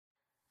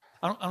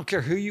I don't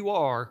care who you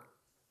are,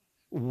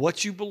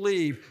 what you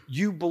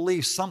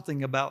believe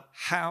something about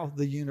how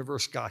the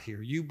universe got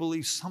here. You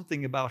believe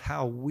something about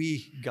how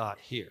we got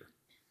here.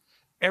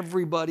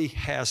 Everybody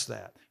has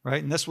that,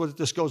 right? And that's what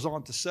this goes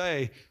on to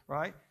say,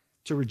 right?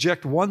 To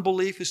reject one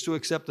belief is to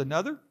accept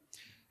another.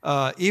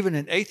 Even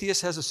an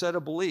atheist has a set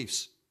of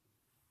beliefs.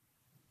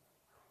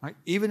 Right?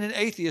 Even an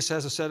atheist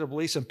has a set of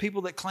beliefs, and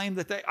people that claim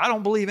that I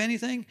don't believe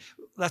anything,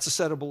 that's a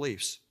set of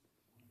beliefs.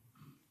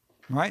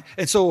 Right?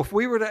 And so if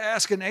we were to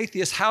ask an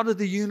atheist, how did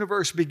the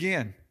universe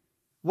begin?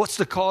 What's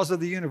the cause of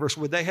the universe?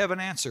 Would they have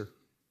an answer?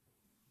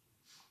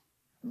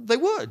 They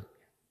would.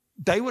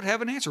 They would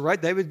have an answer,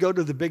 right? They would go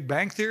to the Big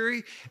Bang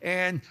Theory,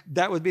 and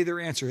that would be their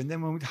answer. And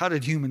then how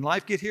did human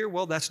life get here?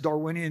 Well, that's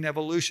Darwinian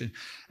evolution.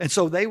 And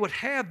so they would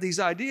have these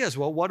ideas.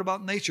 Well, what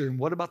about nature? And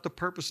what about the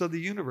purpose of the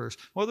universe?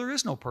 Well, there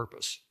is no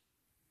purpose.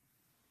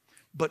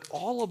 But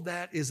all of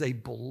that is a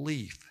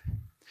belief.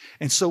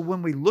 And so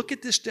when we look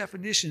at this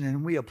definition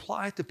and we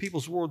apply it to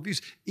people's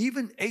worldviews,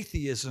 even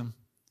atheism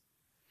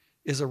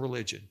is a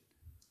religion.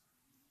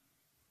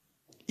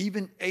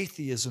 Even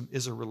atheism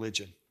is a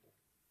religion.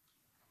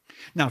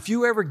 Now, if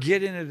you ever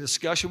get in a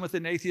discussion with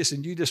an atheist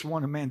and you just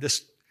want to,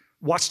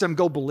 watch them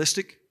go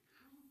ballistic,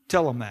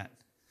 tell them that.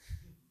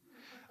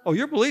 Oh,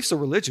 your belief's a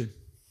religion.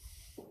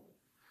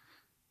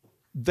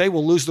 They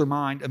will lose their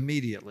mind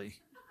immediately.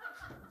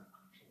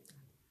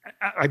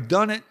 I've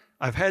done it.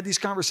 I've had these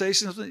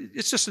conversations.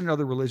 It's just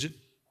another religion.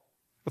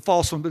 A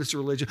false one, but it's a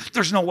religion.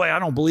 There's no way. I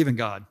don't believe in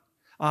God.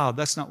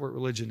 That's not what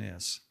religion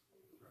is.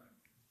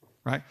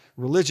 Right?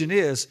 Religion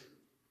it's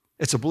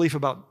a belief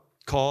about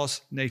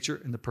cause, nature,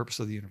 and the purpose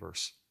of the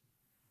universe.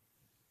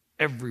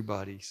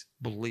 Everybody's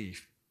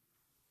belief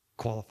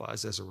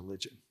qualifies as a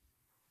religion.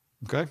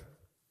 Okay?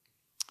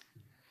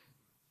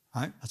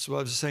 All right? That's what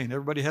I was saying.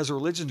 Everybody has a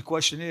religion. The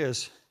question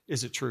is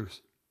it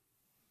truth?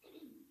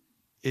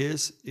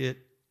 Is it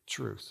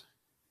truth?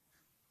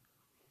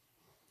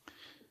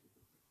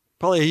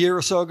 Probably a year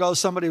or so ago,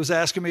 somebody was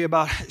asking me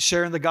about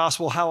sharing the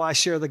gospel, how I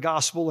share the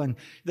gospel, and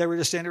they were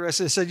just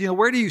interested. They said,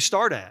 where do you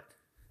start at?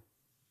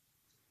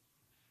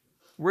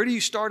 Where do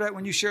you start at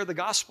when you share the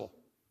gospel?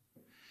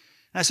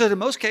 And I said, in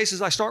most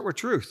cases, I start with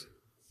truth.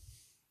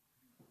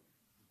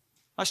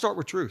 I start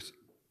with truth.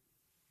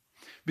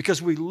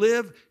 Because we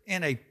live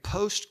in a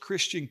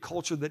post-Christian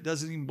culture that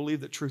doesn't even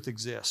believe that truth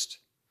exists.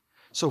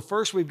 So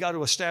first, we've got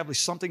to establish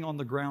something on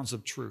the grounds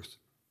of truth.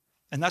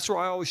 And that's where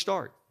I always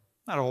start.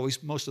 Not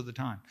always, most of the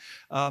time.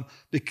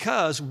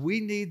 Because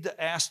we need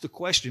to ask the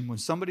question, when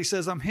somebody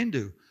says, I'm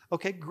Hindu,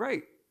 okay,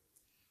 great.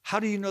 How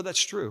do you know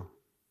that's true?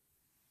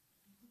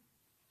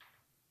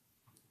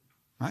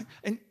 Right?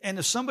 And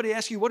if somebody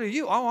asks you, what are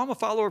you? Oh, I'm a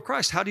follower of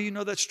Christ. How do you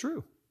know that's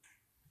true?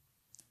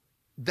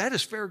 That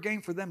is fair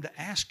game for them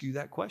to ask you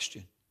that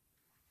question.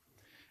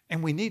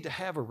 And we need to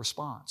have a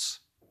response.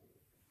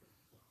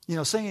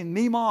 Saying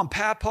me, mom,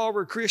 papa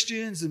were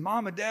Christians and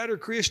mom and dad are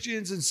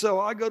Christians, and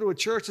so I go to a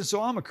church and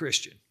so I'm a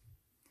Christian.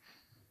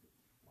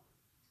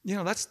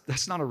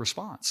 That's not a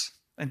response.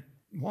 And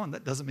one,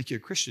 that doesn't make you a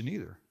Christian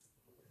either.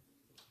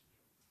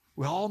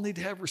 We all need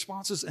to have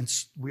responses, and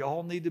we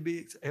all need to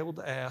be able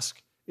to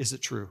ask, is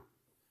it true?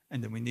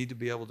 And then we need to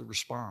be able to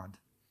respond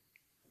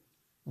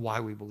why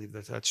we believe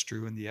that that's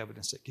true and the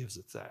evidence that gives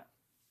it that.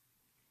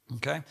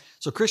 Okay?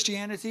 So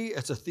Christianity,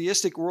 it's a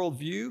theistic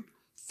worldview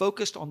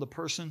focused on the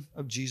person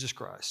of Jesus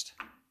Christ.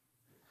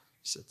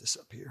 Set this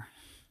up here.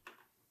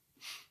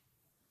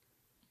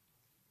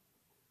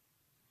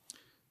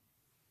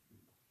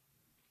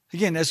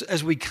 Again,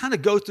 as we kind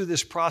of go through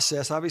this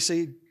process,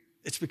 obviously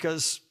it's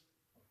because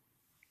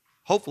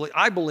hopefully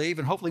I believe,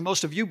 and hopefully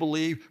most of you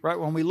believe, right,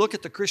 when we look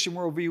at the Christian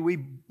worldview,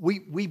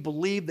 we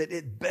believe that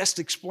it best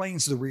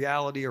explains the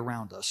reality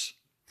around us.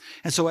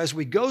 And so as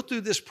we go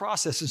through this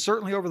process, and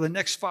certainly over the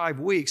next 5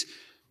 weeks,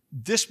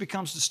 this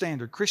becomes the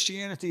standard.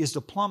 Christianity is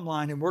the plumb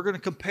line, and we're going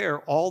to compare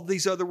all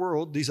these other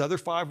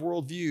 5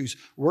 worldviews.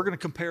 We're going to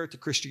compare it to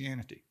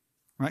Christianity,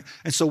 right?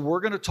 And so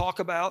we're going to talk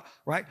about,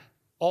 right,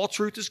 all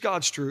truth is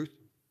God's truth,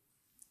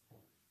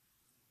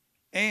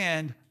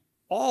 and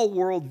all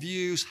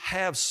worldviews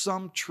have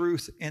some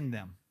truth in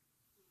them.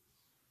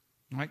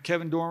 Right?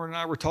 Kevin Dorman and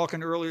I were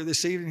talking earlier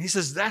this evening. He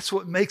says that's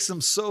what makes them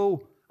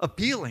so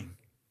appealing.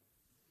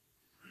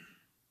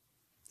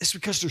 It's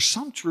because there's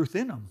some truth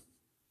in them.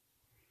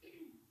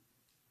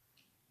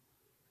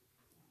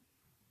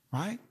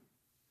 Right?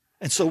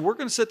 And so we're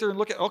going to sit there and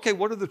look at, okay,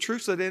 what are the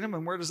truths that are in them,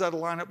 and where does that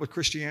align up with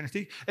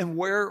Christianity? And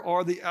where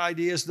are the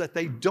ideas that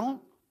they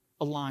don't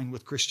align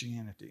with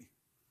Christianity?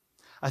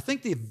 I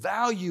think the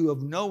value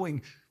of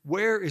knowing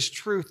where is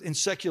truth in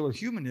secular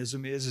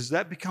humanism is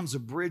that becomes a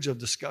bridge of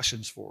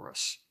discussions for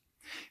us.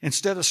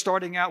 Instead of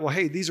starting out, well,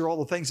 hey, these are all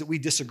the things that we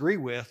disagree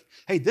with.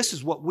 Hey, this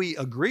is what we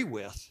agree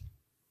with,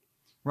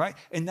 right?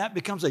 And that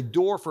becomes a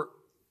door for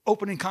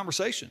opening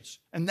conversations.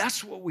 And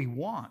that's what we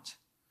want.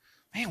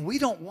 Man, we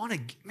don't want to,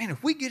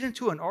 if we get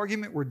into an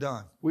argument, we're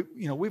done.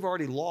 We've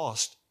already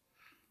lost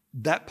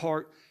that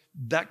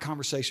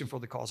conversation for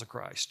the cause of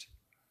Christ.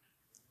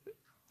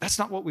 That's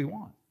not what we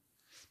want.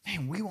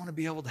 Man, we want to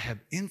be able to have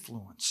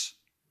influence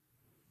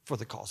for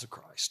the cause of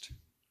Christ.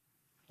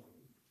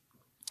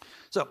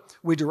 So,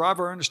 we derive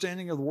our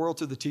understanding of the world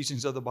through the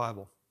teachings of the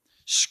Bible.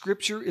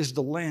 Scripture is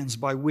the lens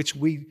by which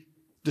we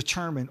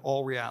determine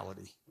all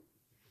reality.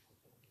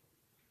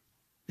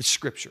 It's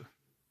Scripture.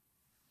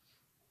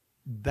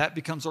 That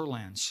becomes our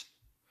lens.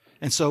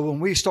 And so when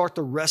we start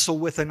to wrestle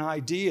with an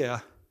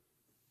idea,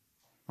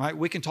 right,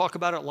 we can talk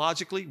about it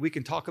logically, we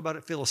can talk about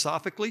it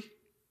philosophically,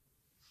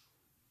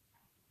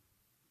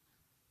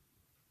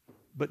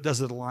 but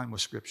does it align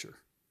with Scripture?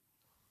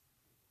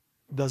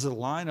 Does it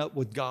line up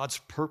with God's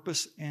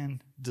purpose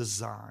and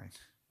design?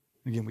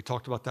 Again, we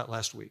talked about that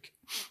last week.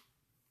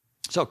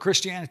 So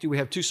Christianity, we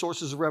have two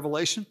sources of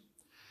revelation.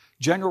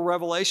 General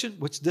revelation,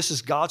 which this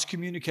is God's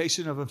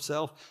communication of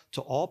himself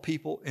to all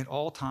people in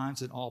all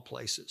times and all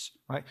places,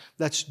 right?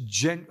 That's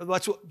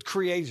what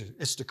created.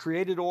 It's the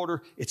created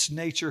order. It's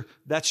nature.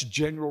 That's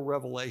general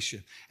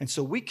revelation. And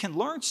so we can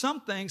learn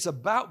some things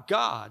about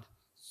God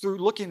through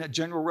looking at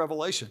general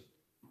revelation,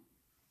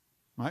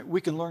 right? We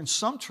can learn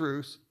some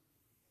truth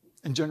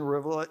in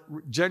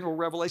general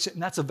revelation,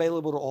 and that's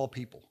available to all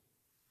people.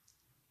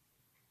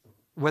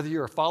 Whether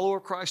you're a follower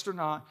of Christ or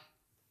not,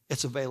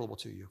 it's available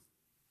to you.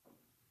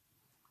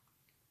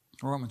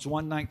 Romans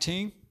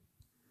 1:19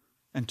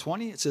 and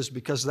 20, it says,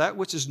 because that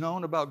which is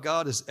known about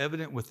God is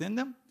evident within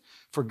them,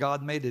 for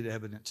God made it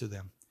evident to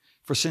them.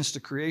 For since the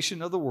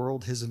creation of the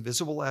world, his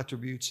invisible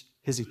attributes,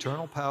 his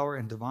eternal power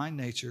and divine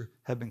nature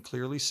have been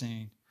clearly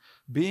seen,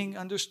 being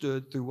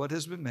understood through what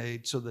has been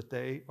made, so that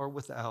they are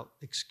without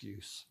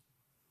excuse.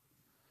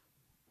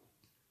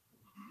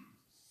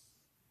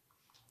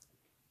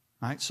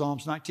 All right,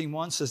 Psalms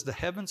 19:1 says, the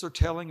heavens are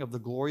telling of the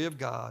glory of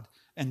God,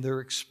 and their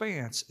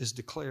expanse is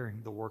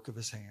declaring the work of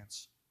his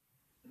hands.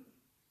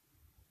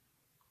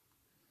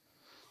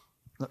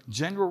 Look,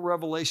 general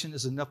revelation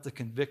is enough to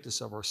convict us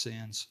of our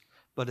sins,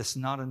 but it's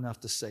not enough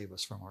to save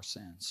us from our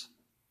sins.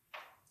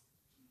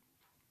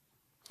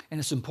 And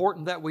it's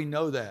important that we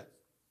know that.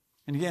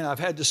 And again, I've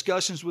had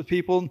discussions with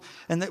people,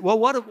 and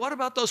what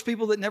about those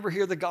people that never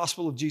hear the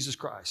gospel of Jesus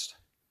Christ?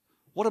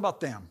 What about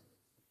them?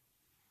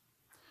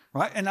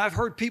 Right? And I've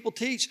heard people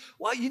teach,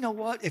 well, you know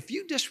what? If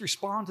you just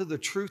respond to the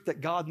truth that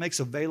God makes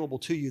available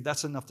to you,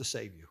 that's enough to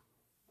save you.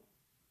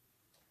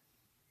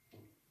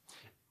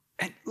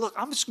 And look,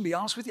 I'm just going to be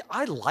honest with you.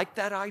 I like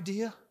that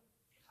idea.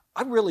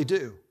 I really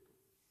do.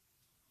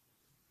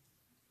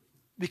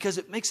 Because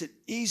it makes it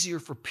easier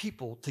for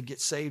people to get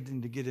saved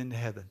and to get into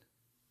heaven.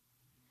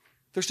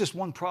 There's just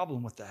one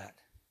problem with that.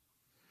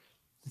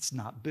 It's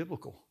not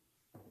biblical.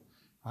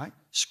 Right?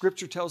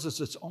 Scripture tells us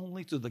it's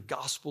only through the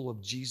gospel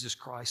of Jesus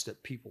Christ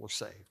that people are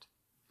saved.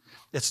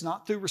 It's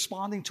not through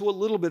responding to a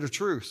little bit of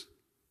truth.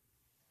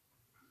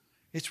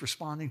 It's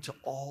responding to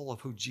all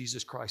of who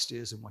Jesus Christ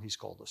is and what he's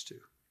called us to.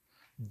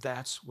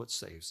 That's what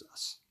saves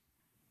us.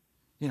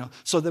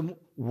 So then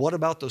what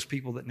about those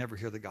people that never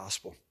hear the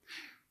gospel?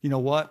 You know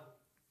what?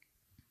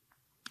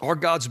 Our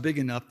God's big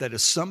enough that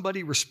if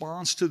somebody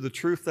responds to the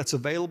truth that's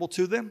available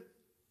to them,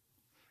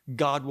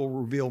 God will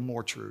reveal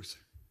more truth.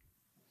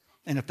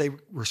 And if they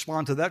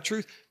respond to that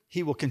truth,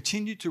 he will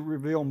continue to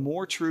reveal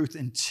more truth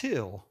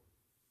until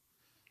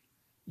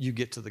you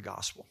get to the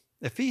gospel.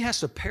 If he has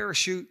to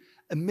parachute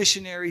a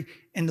missionary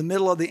in the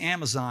middle of the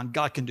Amazon,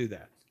 God can do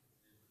that.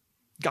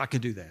 God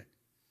can do that.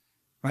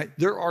 Right?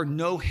 There are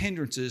no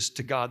hindrances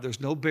to God. There's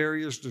no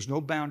barriers. There's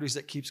no boundaries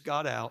that keeps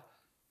God out.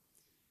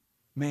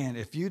 Man,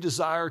 if you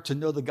desire to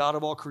know the God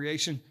of all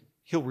creation,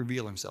 he'll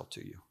reveal himself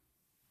to you.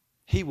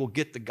 He will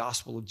get the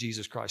gospel of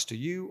Jesus Christ to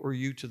you or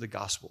you to the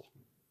gospel.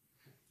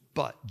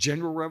 But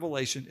general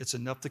revelation, it's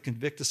enough to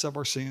convict us of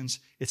our sins.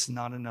 It's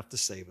not enough to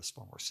save us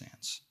from our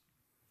sins.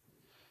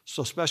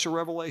 So special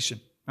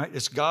revelation, right?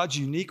 It's God's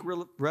unique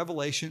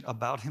revelation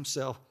about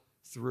himself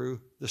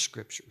through the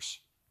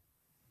scriptures.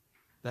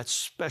 That's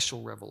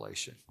special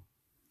revelation.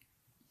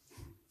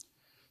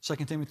 2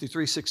 Timothy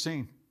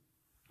 3:16.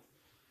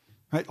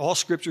 Right? All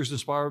scripture is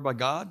inspired by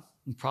God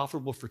and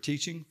profitable for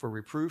teaching, for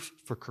reproof,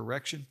 for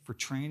correction, for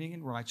training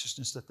in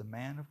righteousness, that the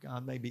man of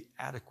God may be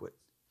adequate,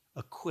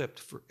 equipped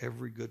for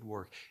every good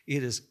work.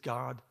 It is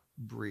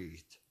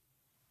God-breathed.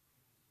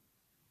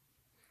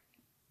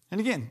 And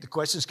again, the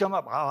questions come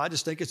up, I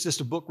just think it's just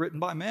a book written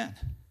by men.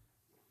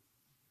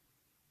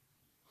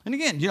 And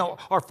again,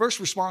 our first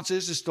response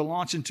is to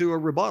launch into a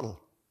rebuttal.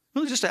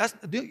 No, just ask.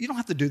 You don't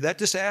have to do that.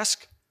 Just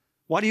ask,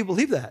 why do you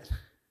believe that?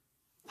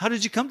 How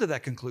did you come to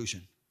that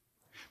conclusion?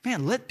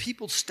 Man, let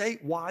people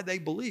state why they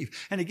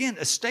believe. And again,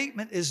 a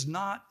statement is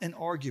not an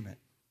argument.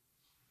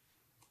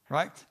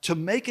 Right? To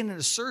make an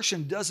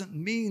assertion doesn't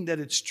mean that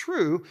it's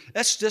true.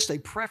 That's just a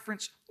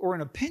preference or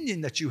an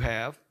opinion that you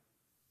have.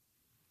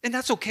 And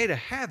that's okay to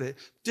have it.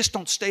 Just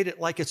don't state it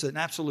like it's an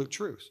absolute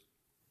truth.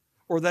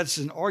 Or that it's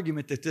an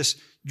argument that just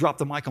drop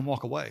the mic and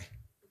walk away.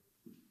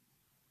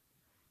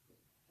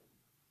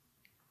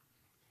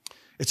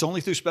 It's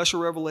only through special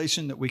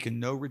revelation that we can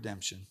know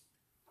redemption.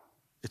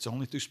 It's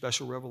only through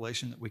special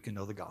revelation that we can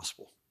know the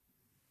gospel.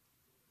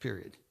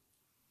 Period.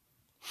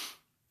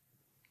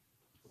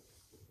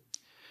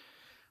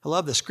 I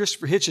love this.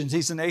 Christopher Hitchens,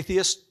 he's an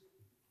atheist.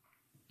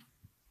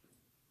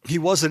 He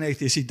was an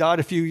atheist. He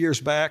died a few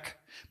years back.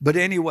 But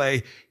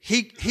anyway,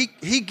 he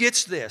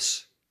gets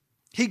this.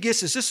 He gets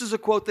this. This is a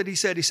quote that he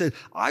said. He said,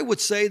 I would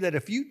say that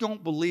if you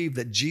don't believe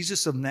that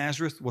Jesus of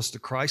Nazareth was the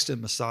Christ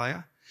and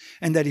Messiah,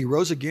 and that he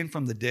rose again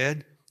from the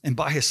dead, and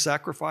by his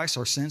sacrifice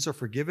our sins are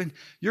forgiven,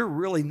 you're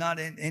really not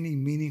in any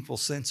meaningful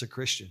sense a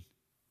Christian.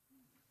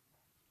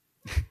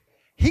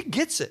 He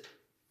gets it.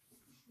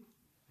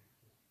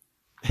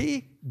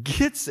 He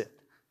gets it.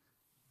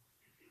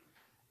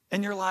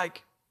 And you're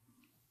like,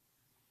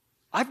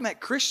 I've met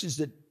Christians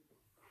that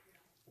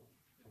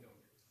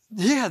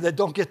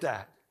don't get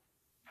that.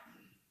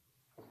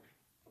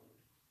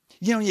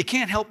 You know, you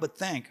can't help but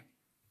think,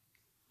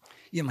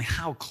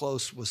 how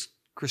close was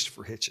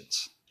Christopher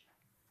Hitchens?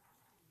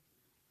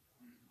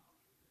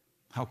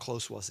 How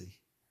close was he?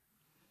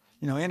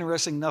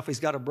 Interesting enough, he's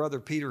got a brother,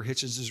 Peter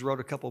Hitchens, who's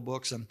wrote a couple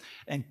books.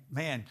 And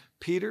man,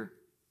 Peter,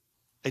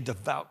 a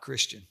devout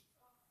Christian.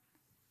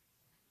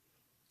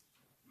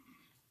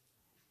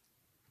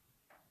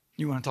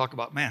 You want to talk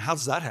about, man, how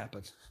does that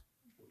happen?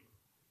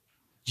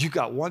 You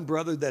got one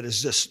brother that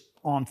is just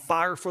on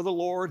fire for the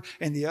Lord,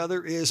 and the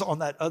other is on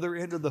that other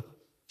end of the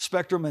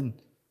spectrum and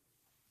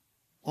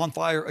on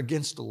fire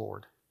against the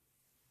Lord.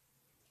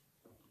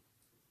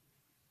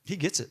 He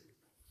gets it.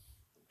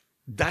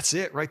 That's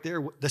it right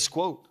there, this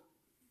quote.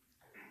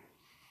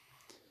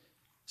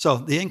 So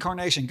the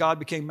incarnation, God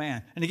became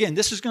man. And again,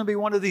 this is going to be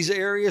one of these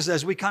areas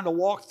as we kind of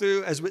walk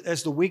through,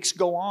 as the weeks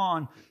go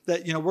on,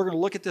 that we're going to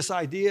look at this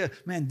idea,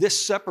 man,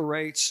 this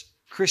separates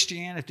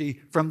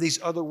Christianity from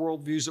these other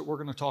worldviews that we're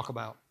going to talk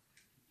about.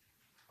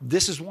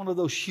 This is one of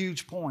those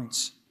huge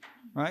points,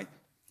 right?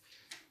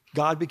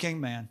 God became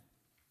man.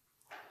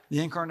 The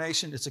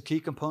incarnation, it's a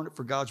key component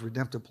for God's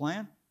redemptive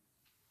plan.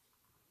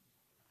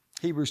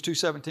 Hebrews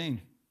 2:17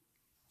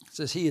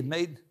 says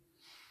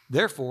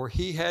therefore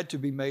he had to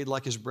be made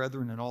like his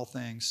brethren in all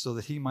things, so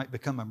that he might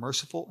become a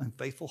merciful and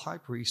faithful high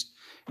priest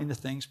in the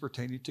things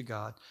pertaining to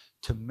God,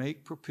 to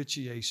make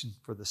propitiation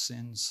for the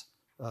sins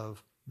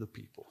of the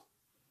people.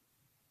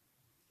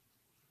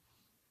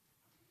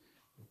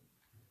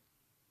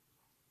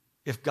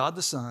 If God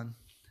the Son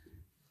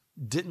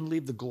didn't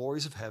leave the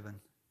glories of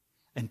heaven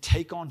and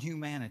take on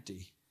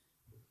humanity,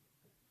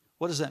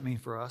 what does that mean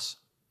for us?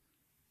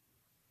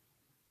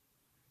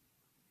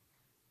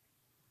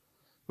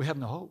 We have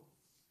no hope.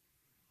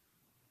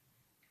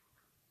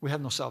 We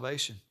have no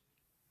salvation.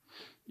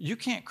 You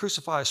can't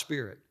crucify a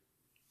spirit.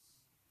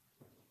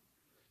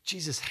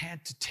 Jesus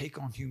had to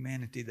take on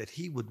humanity, that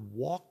he would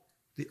walk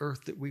the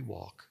earth that we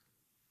walk,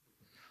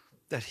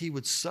 that he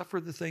would suffer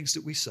the things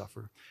that we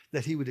suffer,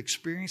 that he would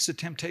experience the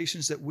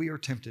temptations that we are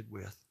tempted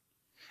with,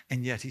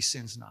 and yet he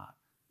sins not.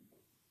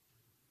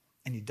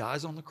 And he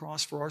dies on the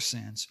cross for our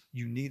sins.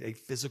 You need a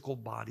physical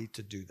body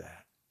to do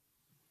that.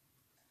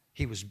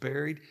 He was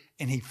buried,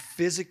 and a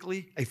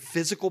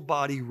physical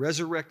body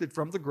resurrected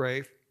from the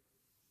grave,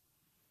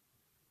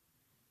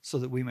 so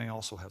that we may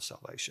also have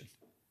salvation.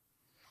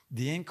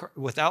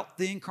 Without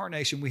the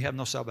incarnation, we have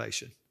no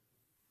salvation.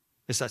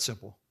 It's that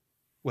simple.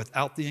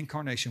 Without the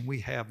incarnation, we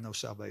have no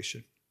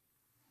salvation.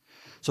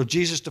 So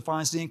Jesus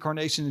defines the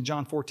incarnation in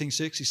John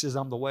 14:6. He says,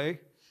 I'm the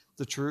way,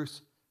 the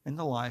truth, and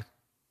the life,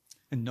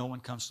 and no one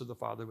comes to the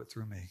Father but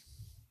through me.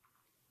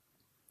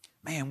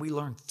 Man, we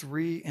learned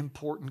 3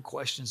 important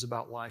questions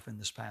about life in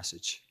this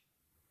passage.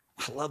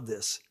 I love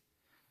this.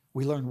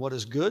 We learn what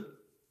is good,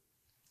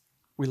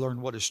 we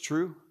learn what is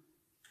true,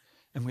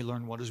 and we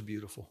learn what is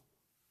beautiful.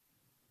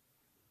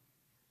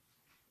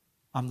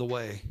 I'm the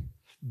way,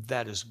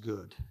 that is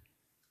good.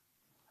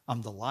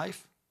 I'm the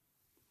life,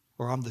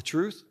 or I'm the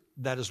truth,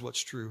 that is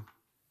what's true.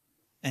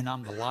 And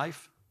I'm the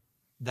life,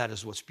 that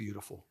is what's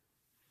beautiful.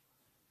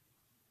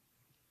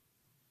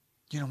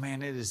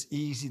 Man, it is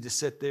easy to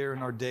sit there in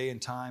our day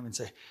and time and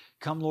say,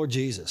 come Lord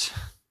Jesus,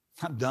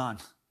 I'm done.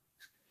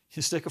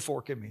 You stick a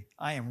fork in me.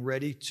 I am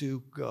ready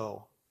to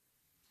go.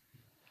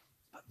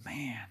 But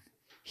man,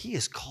 he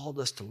has called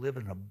us to live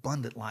an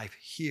abundant life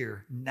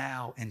here,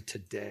 now, and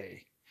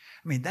today.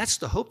 I mean, that's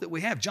the hope that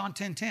we have. John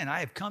 10:10, I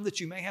have come that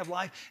you may have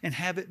life and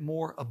have it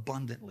more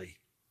abundantly.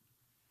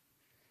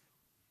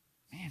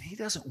 Man, he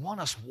doesn't want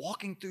us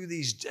walking through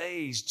these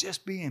days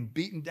just being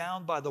beaten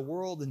down by the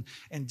world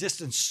and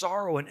just in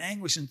sorrow and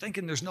anguish and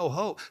thinking there's no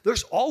hope.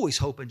 There's always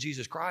hope in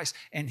Jesus Christ,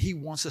 and he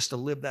wants us to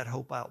live that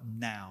hope out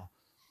now.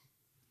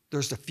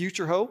 There's the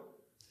future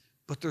hope,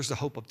 but there's the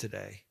hope of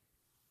today.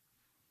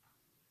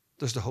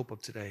 There's the hope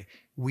of today.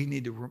 We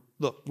need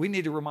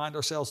to remind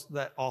ourselves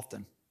that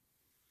often.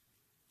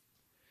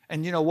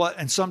 And you know what?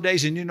 And some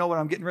days, and you know what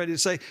I'm getting ready to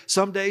say,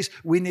 some days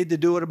we need to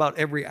do it about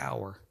every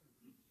hour.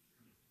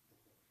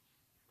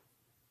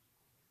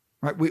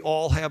 Right? We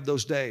all have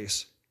those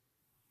days.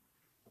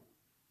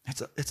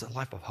 It's a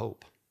life of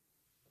hope.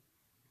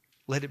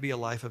 Let it be a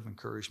life of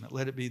encouragement.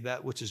 Let it be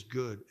that which is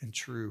good and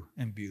true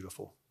and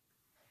beautiful.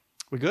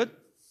 We good?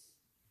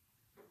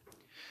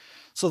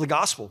 So the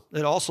gospel,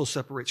 it also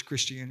separates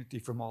Christianity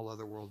from all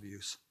other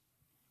worldviews.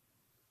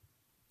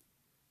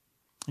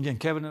 Again,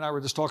 Kevin and I were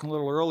just talking a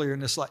little earlier,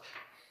 and it's like,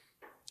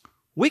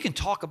 we can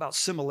talk about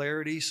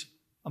similarities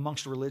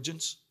amongst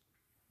religions,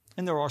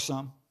 and there are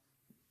some,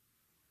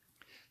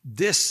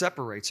 this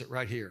separates it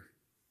right here.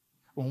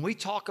 When we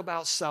talk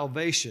about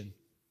salvation,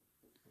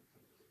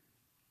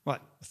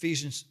 what?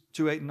 Ephesians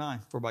 2, 8, and 9.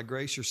 For by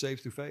grace you're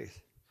saved through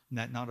faith, and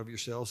that not of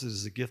yourselves. It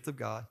is a gift of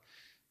God,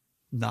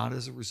 not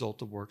as a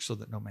result of works, so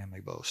that no man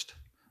may boast.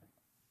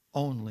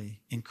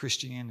 Only in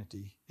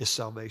Christianity is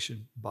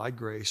salvation by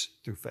grace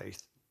through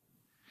faith.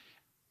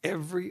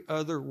 Every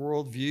other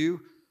worldview,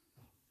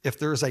 if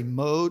there's a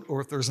mode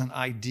or if there's an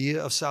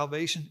idea of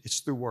salvation,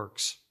 it's through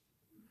works.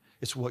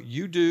 It's what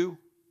you do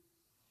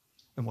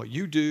and what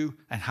you do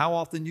and how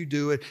often you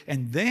do it.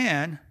 And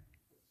then,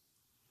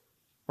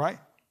 right,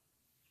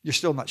 you're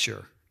still not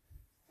sure.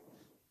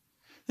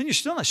 Then you're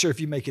still not sure if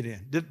you make it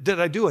in. Did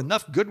I do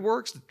enough good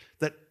works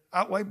that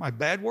outweigh my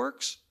bad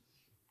works?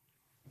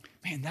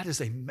 Man,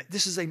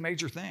 this is a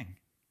major thing.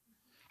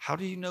 How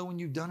do you know when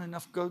you've done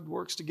enough good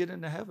works to get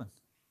into heaven?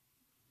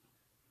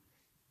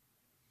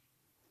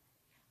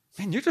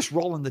 Man, you're just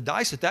rolling the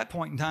dice at that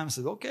point in time and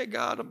say, okay,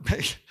 God,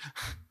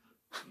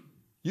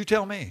 you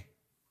tell me.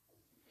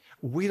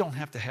 We don't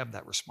have to have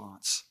that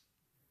response.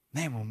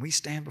 Man, when we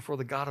stand before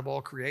the God of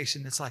all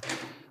creation, it's like,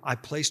 I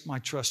placed my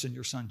trust in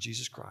your Son,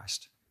 Jesus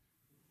Christ.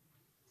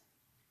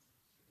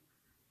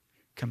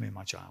 Come in,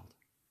 my child.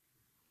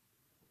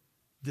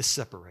 This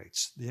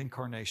separates the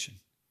incarnation.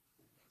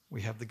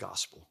 We have the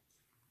gospel.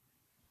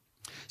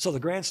 So the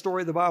grand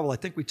story of the Bible, I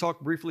think we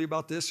talked briefly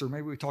about this, or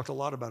maybe we talked a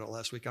lot about it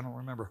last week. I don't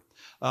remember.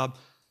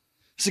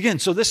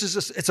 So this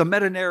is it's a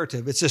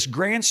meta-narrative. It's this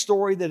grand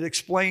story that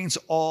explains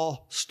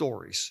all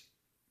stories,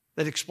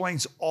 that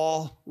explains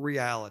all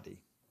reality.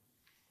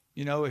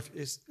 You know,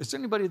 is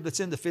anybody that's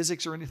into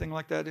physics or anything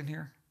like that in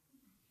here?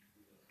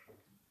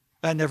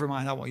 Never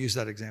mind, I won't use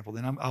that example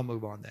then. I'll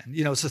move on then.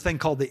 You know, it's a thing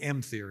called the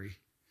M theory,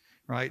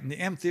 right? And the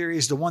M theory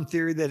is the one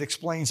theory that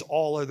explains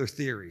all other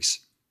theories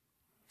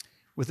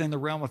within the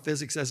realm of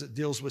physics as it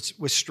deals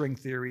with string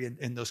theory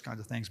and those kinds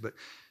of things. But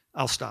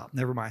I'll stop.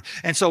 Never mind.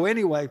 And so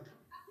anyway,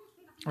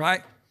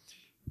 right?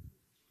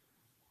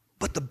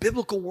 But the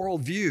biblical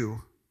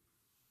worldview,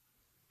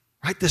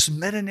 right, this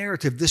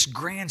meta-narrative, this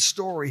grand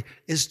story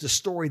is the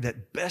story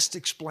that best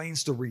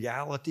explains the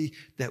reality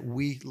that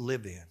we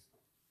live in.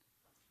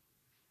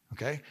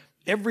 Okay?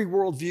 Every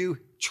worldview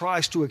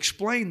tries to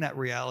explain that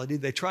reality.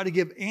 They try to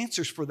give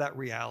answers for that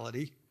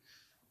reality.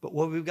 But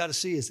what we've got to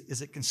see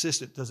is it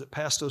consistent? Does it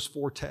pass those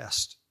 4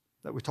 tests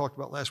that we talked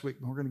about last week?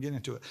 And we're going to get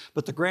into it.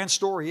 But the grand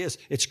story is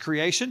it's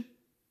creation,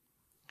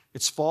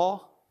 it's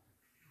fall,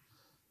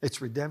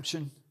 it's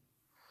redemption,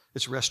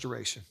 it's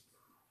restoration.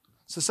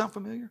 Does that sound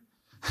familiar?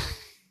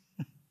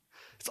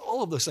 It's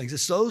all of those things.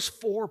 It's those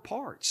 4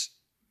 parts.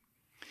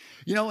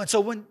 You know, and so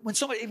when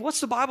somebody,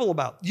 what's the Bible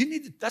about?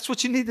 That's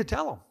what you need to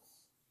tell them.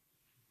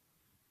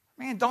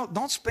 Man,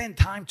 don't spend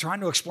time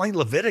trying to explain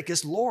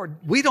Leviticus. Lord,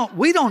 we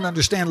don't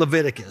understand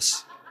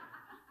Leviticus.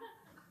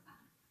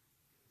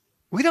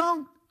 We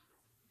don't.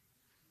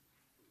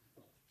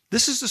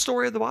 This is the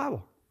story of the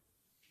Bible.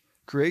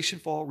 Creation,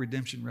 fall,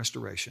 redemption,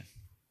 restoration.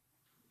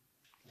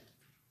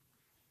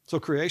 So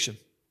creation.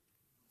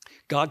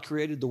 God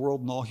created the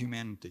world and all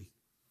humanity.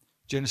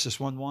 Genesis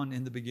 1:1,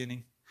 in the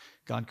beginning,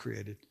 God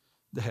created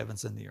the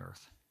heavens and the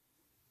earth.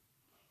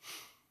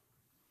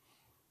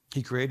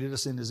 He created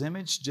us in his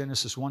image,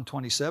 Genesis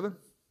 1:27.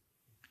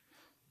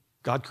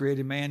 God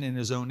created man in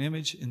his own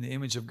image. In the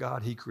image of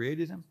God, he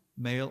created him.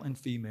 Male and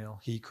female,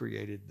 he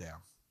created them.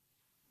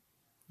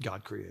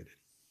 God created.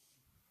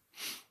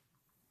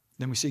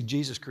 Then we see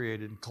Jesus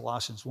created in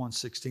Colossians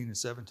 1:16 and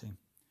 17.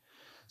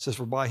 It says,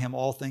 for by him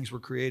all things were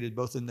created,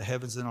 both in the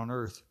heavens and on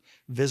earth,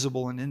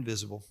 visible and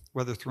invisible,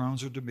 whether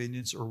thrones or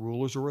dominions or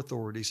rulers or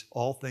authorities,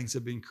 all things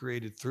have been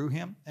created through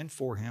him and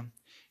for him.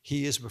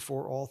 He is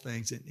before all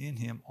things, and in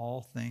him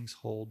all things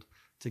hold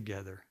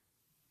together.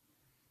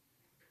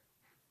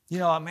 You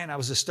know, man, I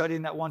was just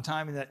studying that one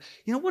time, and that,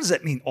 you know, what does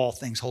that mean, all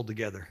things hold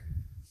together?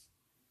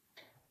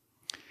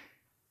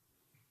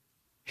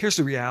 Here's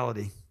the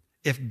reality.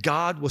 If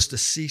God was to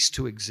cease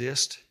to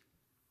exist,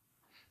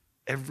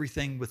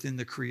 everything within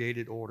the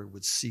created order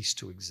would cease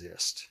to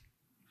exist.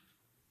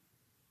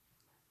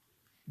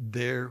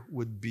 There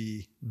would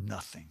be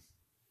nothing.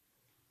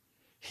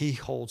 He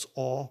holds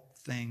all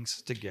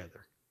things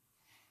together.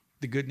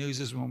 The good news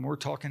is when we're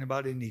talking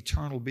about an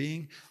eternal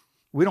being,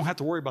 we don't have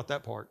to worry about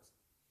that part,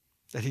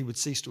 that he would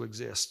cease to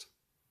exist.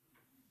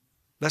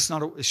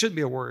 It shouldn't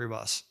be a worry of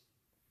us.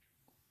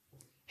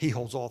 He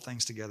holds all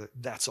things together.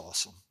 That's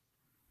awesome.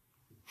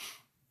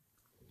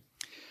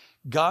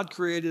 God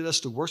created us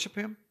to worship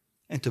him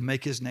and to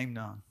make his name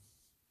known.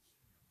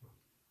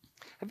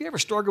 Have you ever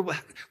struggled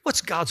with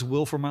what's God's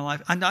will for my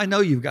life? I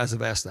know you guys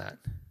have asked that.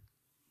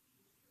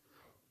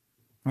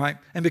 Right?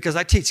 And because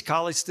I teach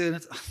college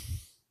students,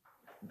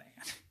 man,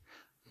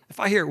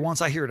 if I hear it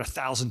once, I hear it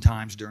 1,000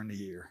 times during the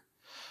year.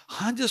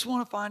 I just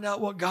want to find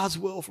out what God's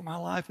will for my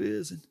life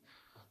is, and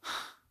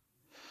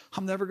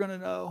I'm never going to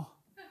know.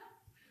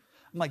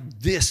 I'm like,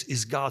 this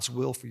is God's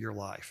will for your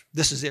life.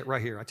 This is it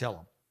right here, I tell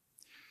them.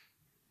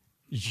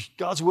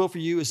 God's will for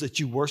you is that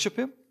you worship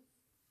him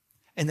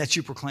and that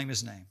you proclaim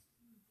his name.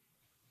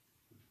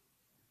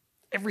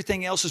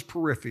 Everything else is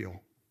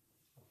peripheral.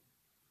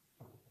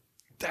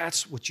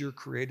 That's what you're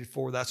created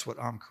for. That's what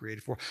I'm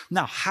created for.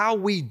 Now, how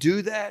we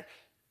do that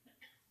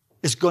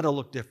is going to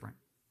look different.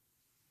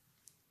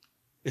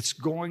 It's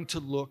going to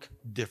look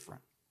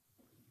different.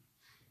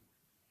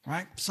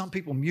 Right? Some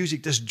people,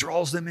 music just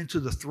draws them into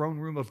the throne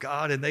room of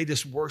God and they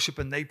just worship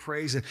and they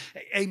praise. And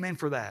amen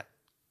for that.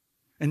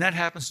 And that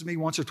happens to me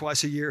once or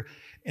twice a year.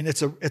 And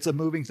it's a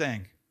moving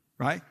thing.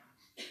 Right?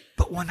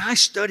 But when I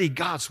study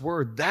God's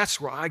word, that's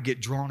where I get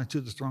drawn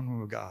into the throne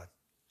room of God.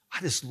 I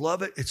just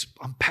love it.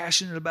 I'm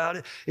passionate about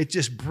it. It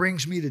just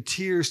brings me to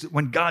tears that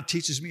when God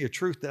teaches me a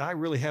truth that I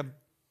really have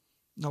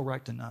no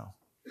right to know.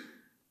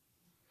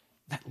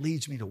 That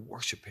leads me to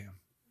worship him.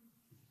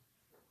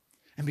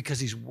 And because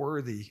he's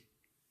worthy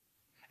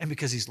and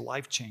because he's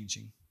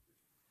life-changing,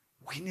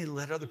 we need to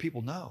let other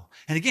people know.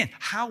 And again,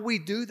 how we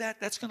do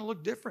that, that's going to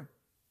look different.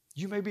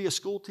 You may be a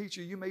school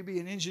teacher. You may be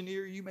an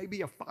engineer. You may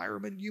be a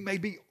fireman. You may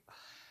be...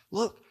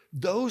 Look,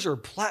 those are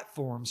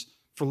platforms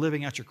for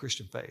living out your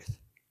Christian faith.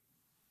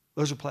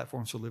 Those are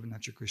platforms for living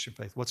out your Christian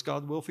faith. What's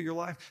God's will for your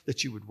life?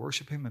 That you would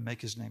worship him and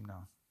make his name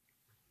known.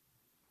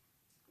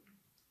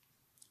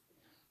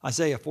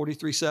 Isaiah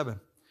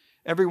 43:7.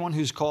 Everyone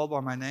who's called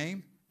by my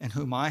name and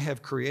whom I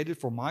have created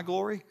for my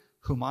glory,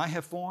 whom I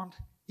have formed,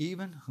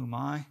 even whom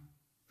I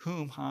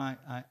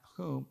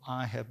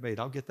have made.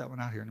 I'll get that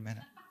one out here in a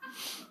minute.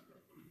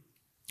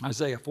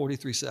 Isaiah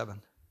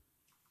 43:7.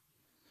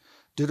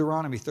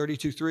 Deuteronomy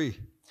 32:3.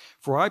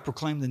 For I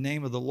proclaim the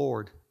name of the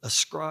Lord.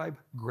 Ascribe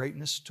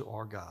greatness to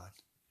our God.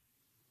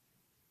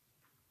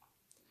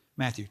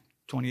 Matthew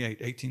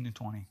 28:18 and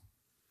 20.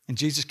 And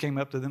Jesus came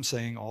up to them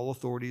saying, all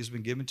authority has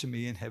been given to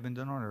me in heaven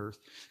and on earth.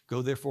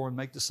 Go therefore and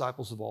make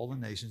disciples of all the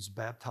nations,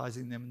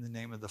 baptizing them in the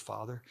name of the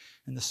Father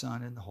and the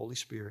Son and the Holy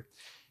Spirit,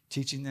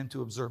 teaching them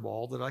to observe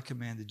all that I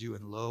commanded you.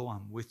 And lo,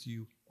 I'm with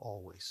you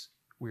always.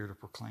 We are to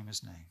proclaim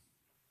his name.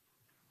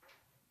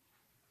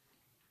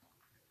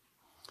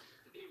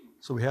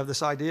 So we have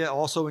this idea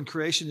also in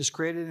creation is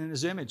created in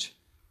his image.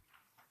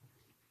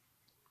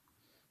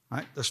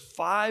 Right? There's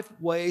 5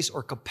 ways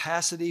or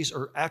capacities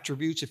or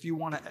attributes, if you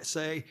want to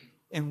say,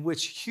 in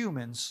which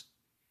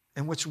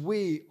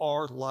we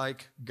are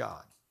like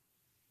God.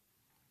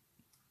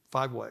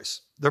 5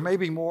 ways. There may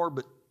be more,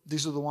 but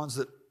these are the ones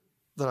that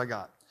I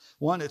got.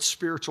 1, it's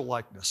spiritual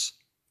likeness.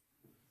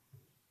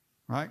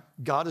 Right?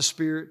 God is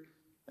spirit,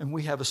 and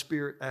we have a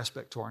spirit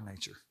aspect to our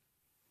nature.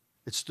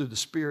 It's through the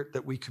spirit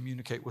that we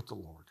communicate with the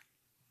Lord.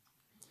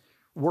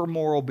 We're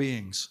moral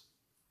beings.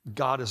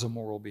 God is a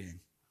moral being.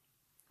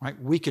 Right?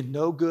 We can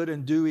know good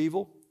and do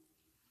evil.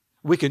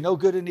 We can know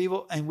good and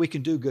evil, and we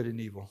can do good and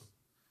evil.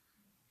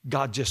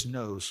 God just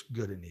knows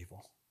good and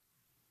evil.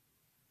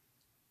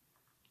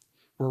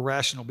 We're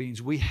rational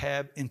beings. We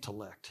have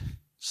intellect.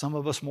 Some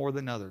of us more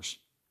than others.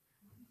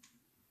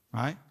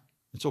 Right?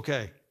 It's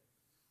okay.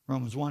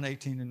 Romans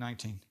 1:18 and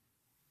 19.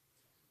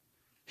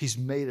 He's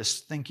made us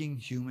thinking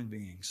human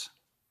beings.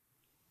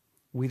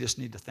 We just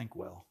need to think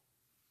well.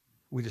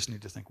 We just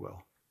need to think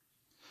well.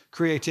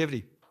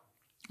 Creativity.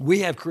 We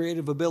have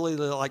creative ability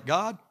like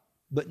God,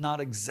 but not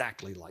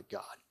exactly like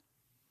God.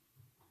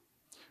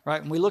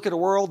 Right? And we look at a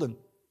world and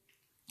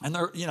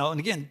they're, and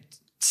again,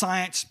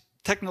 science,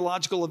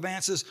 technological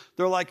advances,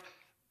 they're like,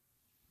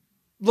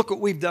 look what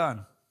we've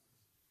done.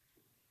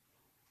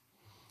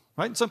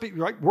 Right? And some people,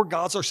 right? We're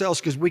gods ourselves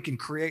because we can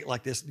create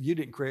like this. You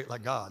didn't create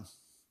like God.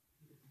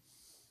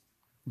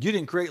 You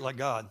didn't create like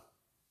God.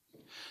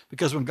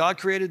 Because when God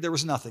created, there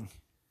was nothing.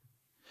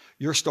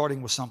 You're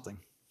starting with something.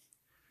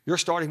 You're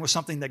starting with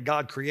something that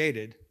God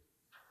created,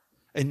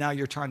 and now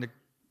you're trying to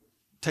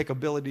take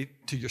ability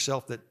to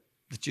yourself that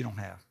you don't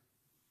have.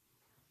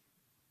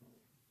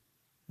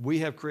 We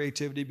have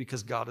creativity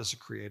because God is a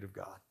creative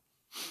God.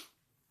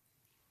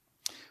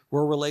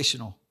 We're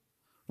relational.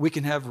 We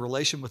can have a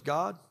relation with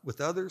God,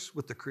 with others,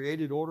 with the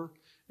created order,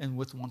 and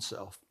with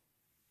oneself.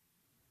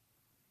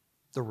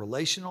 The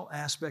relational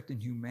aspect in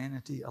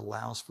humanity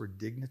allows for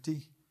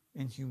dignity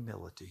and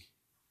humility.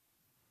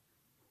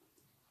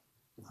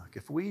 Look,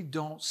 if we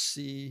don't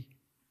see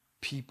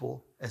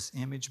people as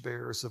image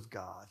bearers of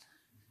God,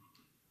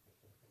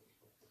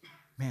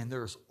 man,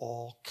 there's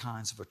all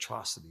kinds of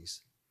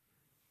atrocities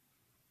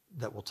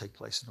that will take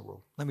place in the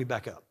world. Let me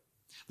back up.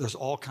 There's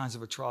all kinds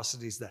of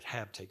atrocities that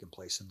have taken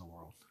place in the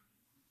world.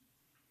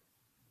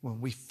 When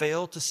we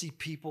fail to see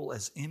people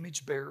as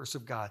image bearers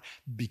of God,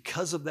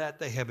 because of that,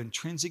 they have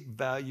intrinsic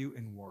value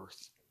and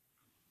worth.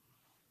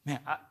 Man,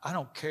 I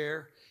don't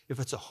care if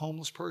it's a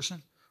homeless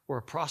person or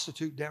a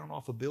prostitute down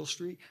off of Bill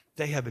Street,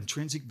 they have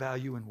intrinsic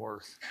value and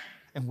worth.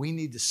 And we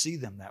need to see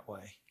them that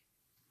way.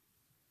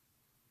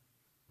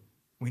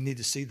 We need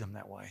to see them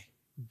that way.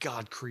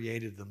 God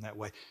created them that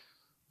way.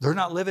 They're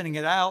not living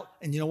it out,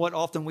 and you know what?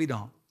 Often we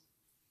don't.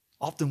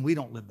 Often we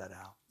don't live that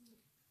out.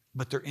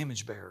 But they're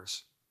image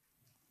bearers.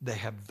 They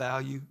have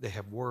value, they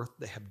have worth,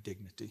 they have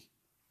dignity.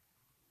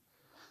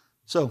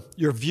 So,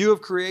 your view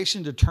of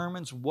creation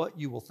determines what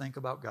you will think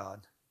about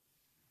God.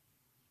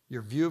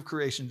 Your view of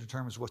creation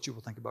determines what you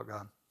will think about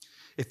God.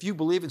 If you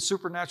believe in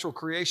supernatural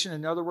creation,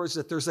 in other words,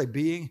 that there's a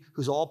being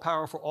who's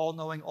all-powerful,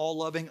 all-knowing,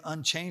 all-loving,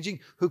 unchanging,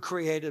 who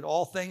created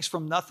all things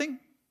from nothing,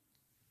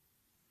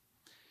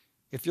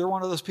 if you're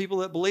one of those people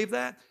that believe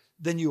that,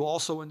 then you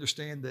also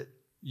understand that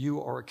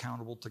you are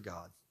accountable to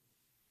God.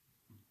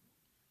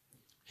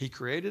 He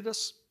created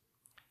us.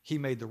 He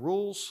made the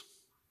rules.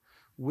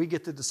 We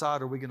get to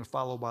decide, are we going to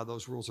follow by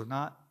those rules or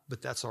not?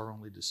 But that's our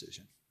only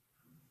decision.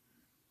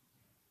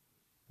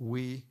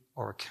 We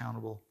are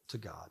accountable to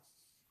God.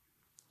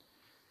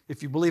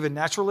 If you believe in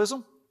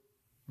naturalism,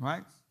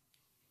 right?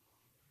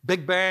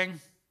 Big Bang,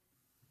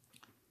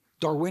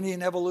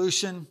 Darwinian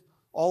evolution,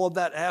 all of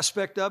that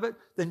aspect of it,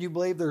 then you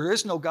believe there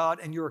is no God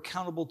and you're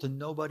accountable to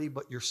nobody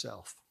but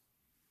yourself.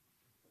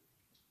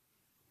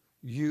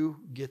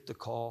 You get to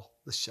call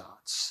the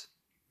shots.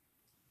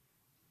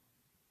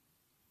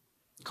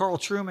 Carl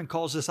Trueman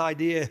calls this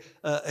idea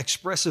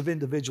expressive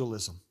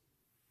individualism.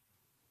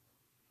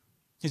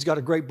 He's got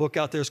a great book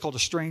out there. It's called A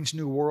Strange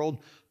New World.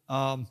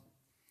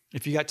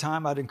 If you got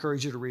time, I'd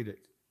encourage you to read it.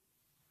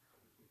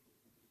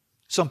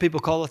 Some people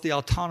call it the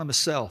autonomous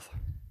self.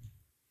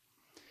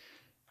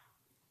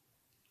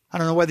 I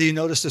don't know whether you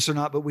noticed this or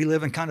not, but we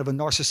live in kind of a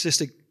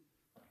narcissistic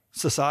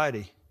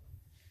society.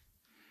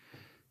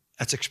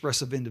 That's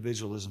expressive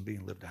individualism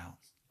being lived out.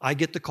 I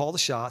get to call the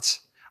shots.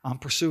 I'm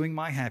pursuing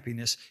my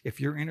happiness. If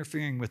you're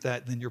interfering with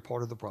that, then you're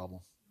part of the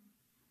problem.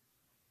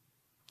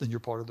 Then you're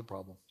part of the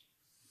problem.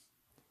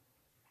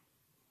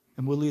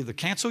 And we'll either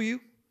cancel you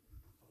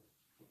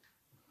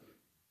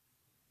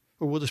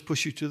or we'll just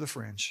push you to the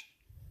fringe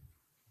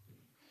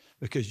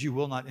because you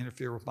will not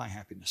interfere with my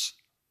happiness.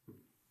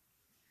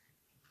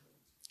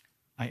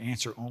 I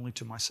answer only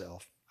to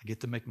myself. I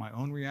get to make my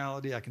own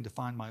reality. I can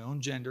define my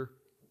own gender.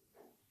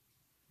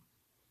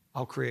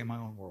 I'll create my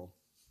own world.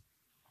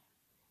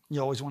 You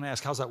always want to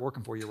ask, how's that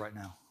working for you right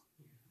now?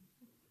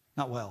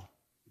 Not well.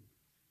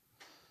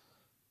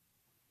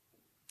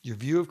 Your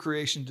view of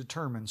creation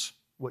determines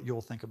what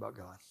you'll think about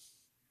God.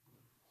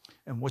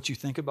 And what you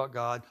think about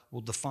God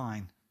will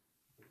define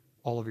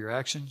all of your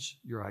actions,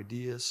 your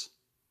ideas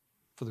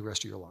for the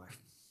rest of your life.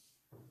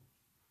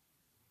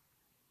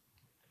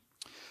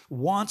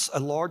 Once a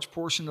large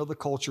portion of the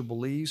culture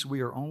believes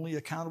we are only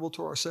accountable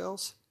to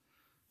ourselves,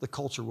 the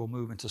culture will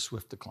move into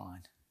swift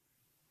decline.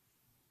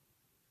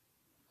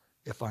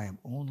 If I am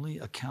only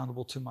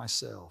accountable to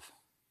myself,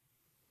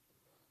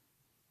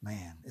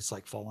 man, it's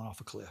like falling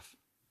off a cliff.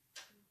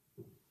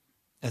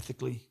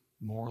 Ethically,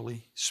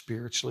 morally,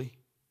 spiritually,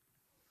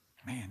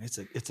 man, it's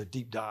a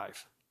deep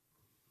dive.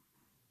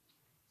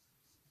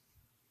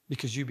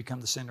 Because you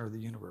become the center of the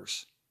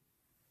universe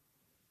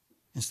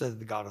instead of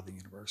the God of the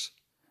universe.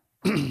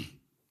 Like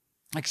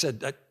I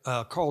said,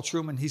 Carl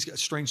Trueman, he's got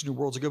Strange New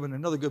World's a good one.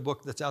 Another good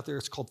book that's out there,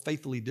 it's called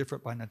Faithfully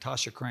Different by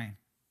Natasha Crane.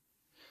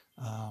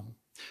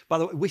 By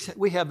the way,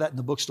 we have that in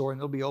the bookstore, and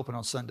it'll be open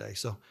on Sunday.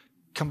 So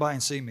come by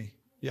and see me.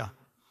 Yeah.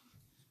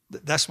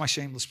 That's my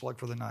shameless plug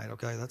for the night,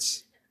 okay?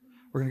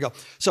 We're going to go.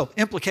 So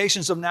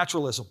implications of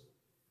naturalism.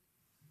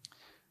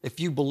 If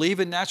you believe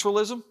in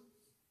naturalism,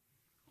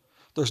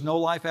 there's no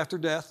life after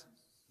death.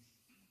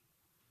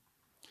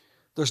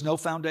 There's no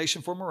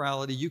foundation for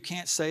morality. You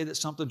can't say that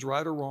something's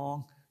right or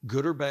wrong,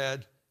 good or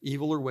bad,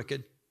 evil or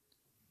wicked,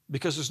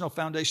 because there's no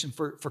foundation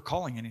for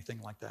calling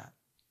anything like that.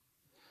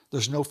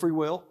 There's no free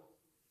will.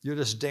 You're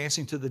just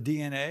dancing to the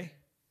DNA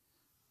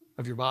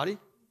of your body.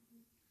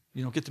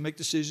 You don't get to make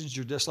decisions.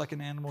 You're just like an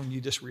animal, and you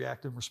just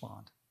react and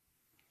respond.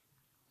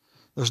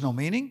 There's no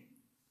meaning.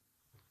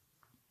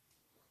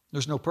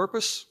 There's no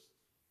purpose.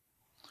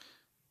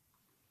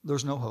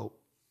 There's no hope.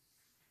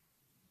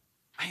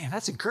 Man,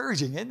 that's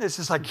encouraging, isn't it? It's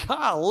just like,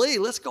 golly,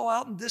 let's go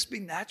out and just be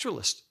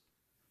naturalist.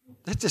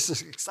 That's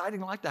just an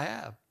exciting life to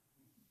have.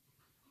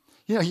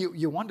 You know,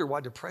 you wonder why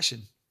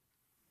depression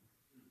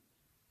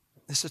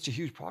is such a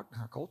huge part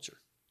in our culture.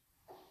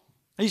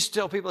 I used to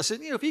tell people, I said,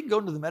 if you can go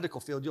into the medical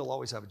field, you'll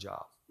always have a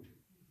job.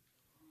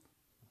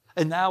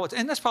 And now,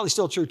 and that's probably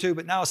still true too,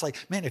 but now it's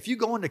like, man, if you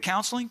go into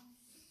counseling,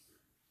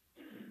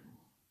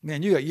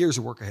 man, you got years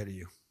of work ahead of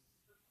you.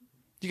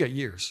 You got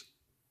years.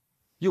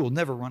 You will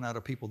never run out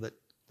of people that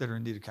are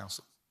in need of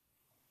counseling.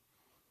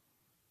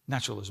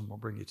 Naturalism will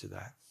bring you to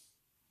that.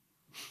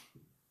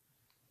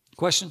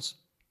 Questions?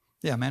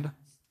 Yeah, Amanda?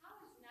 How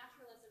is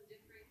naturalism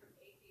different from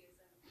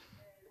atheism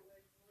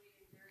with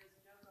believing there is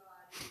no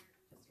God and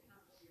you're just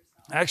accountable to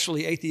yourself?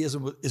 Actually,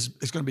 atheism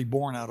is going to be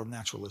born out of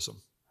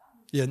naturalism.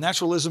 Yeah,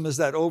 naturalism is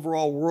that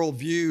overall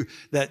worldview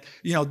that,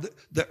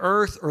 the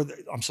earth,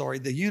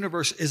 the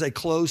universe is a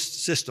closed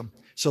system.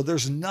 So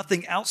there's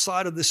nothing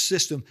outside of this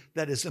system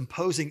that is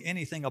imposing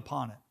anything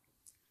upon it.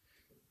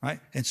 Right?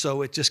 And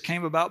so it just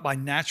came about by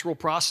natural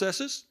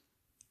processes,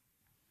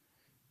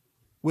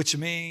 which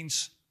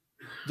means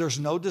there's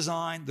no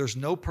design, there's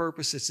no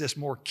purpose. It's just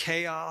more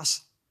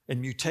chaos and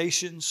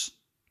mutations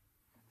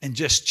and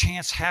just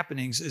chance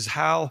happenings is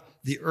how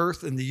the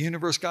earth and the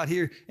universe got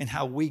here and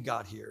how we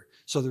got here.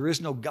 So there is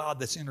no God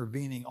that's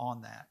intervening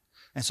on that.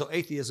 And so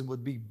atheism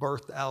would be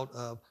birthed out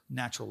of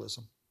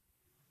naturalism.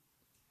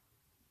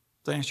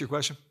 Does that answer your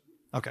question?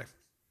 Okay.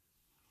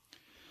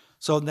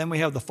 So then we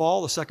have the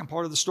fall, the second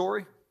part of the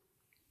story.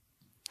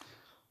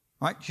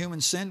 Right?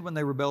 Humans sinned when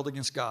they rebelled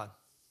against God.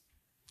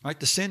 Right?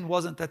 The sin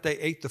wasn't that they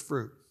ate the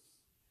fruit.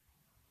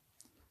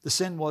 The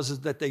sin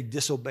was that they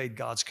disobeyed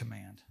God's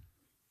command.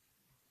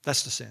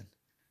 That's the sin.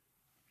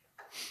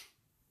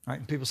 Right?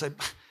 And people say,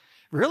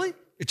 really?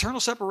 Eternal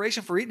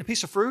separation for eating a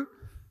piece of fruit?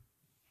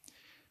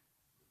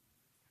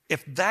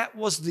 If that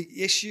was the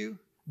issue,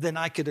 then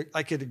I could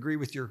agree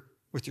with your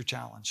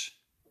challenge.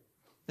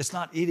 It's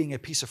not eating a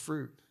piece of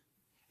fruit.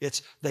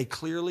 It's they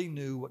clearly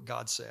knew what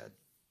God said.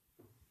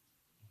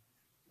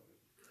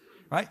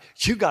 Right?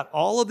 You got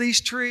all of these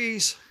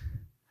trees.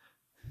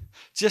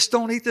 Just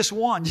don't eat this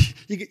one.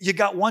 You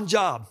got one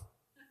job.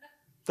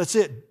 That's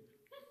it.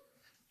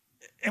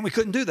 And we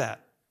couldn't do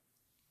that.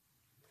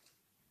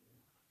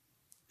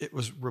 It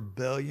was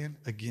rebellion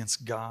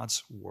against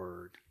God's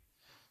word.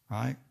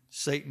 Right?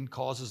 Satan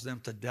causes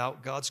them to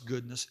doubt God's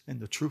goodness and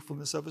the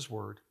truthfulness of his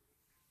word.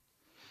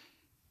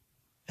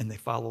 And they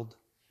followed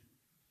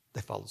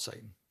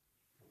Satan.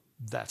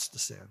 That's the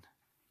sin.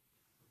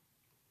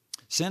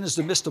 Sin is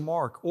to miss the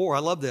mark, or I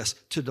love this,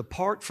 to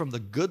depart from the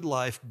good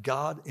life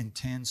God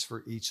intends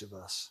for each of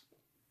us.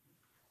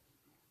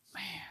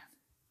 Man,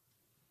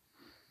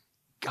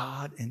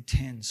 God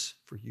intends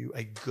for you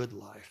a good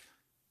life.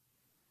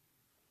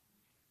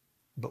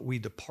 But we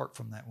depart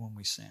from that when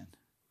we sin.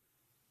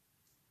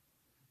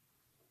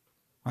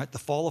 Right? The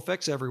fall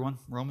affects everyone.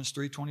 Romans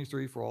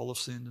 3:23, for all have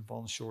sinned and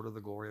fallen short of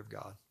the glory of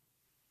God.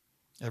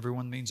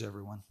 Everyone means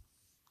everyone.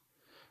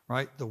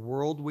 Right? The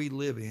world we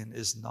live in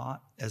is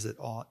not as it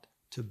ought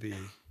to be.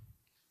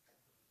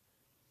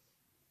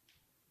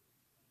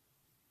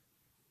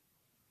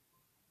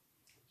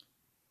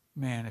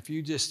 Man, if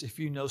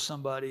you know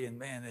somebody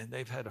and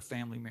they've had a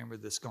family member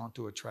that's gone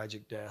through a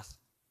tragic death,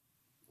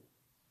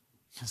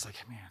 it's like,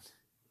 man,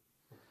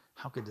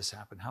 how could this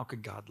happen? How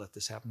could God let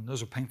this happen?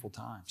 Those are painful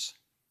times.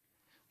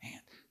 Man,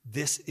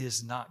 this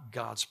is not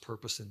God's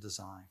purpose and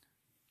design.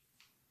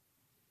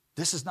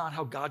 This is not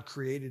how God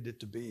created it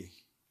to be.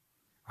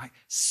 Right?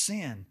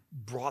 Sin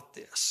brought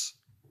this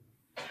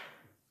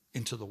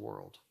into the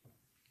world.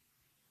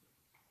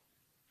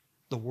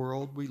 The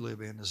world we live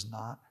in is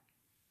not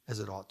as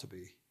it ought to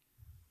be.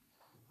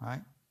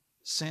 Right?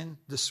 Sin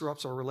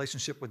disrupts our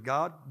relationship with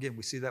God. Again,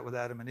 we see that with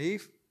Adam and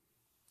Eve.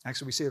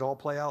 Actually, we see it all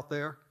play out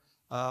there.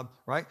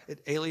 Right?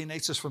 It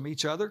alienates us from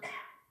each other.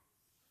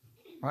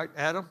 Right?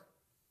 Adam,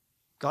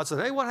 God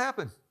said, hey, what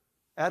happened?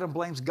 Adam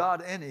blames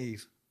God and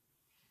Eve.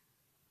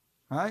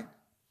 Right?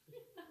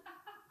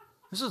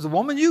 This is the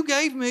woman you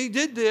gave me,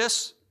 did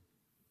this.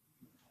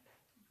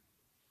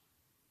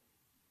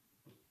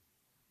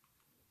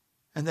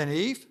 And then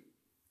Eve,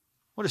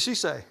 what does she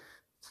say?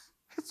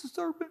 It's a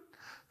serpent.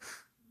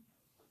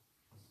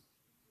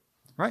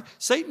 Right?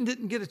 Satan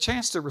didn't get a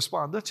chance to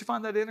respond. Don't you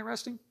find that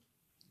interesting?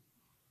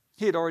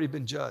 He had already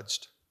been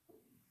judged.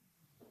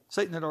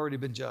 Satan had already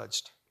been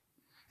judged.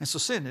 And so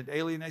sin, it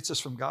alienates us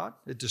from God.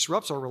 It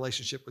disrupts our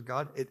relationship with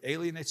God. It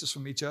alienates us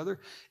from each other.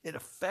 It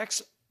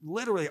affects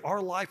literally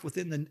our life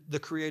within the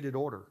created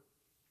order.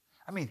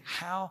 I mean,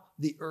 how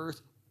the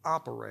earth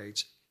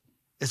operates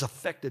is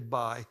affected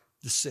by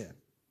the sin.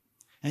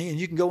 And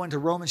you can go into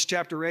Romans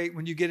chapter 8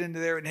 when you get into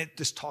there, and it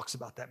just talks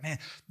about that. Man,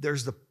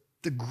 there's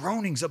the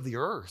groanings of the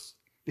earth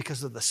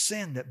because of the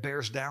sin that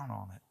bears down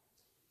on it.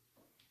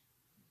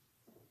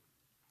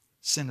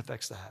 Sin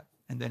affects that.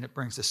 And then it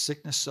brings the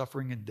sickness,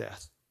 suffering, and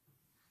death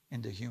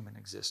into human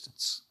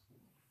existence.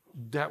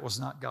 That was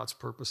not God's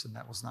purpose, and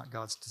that was not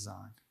God's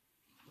design.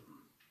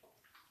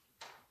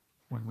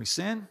 When we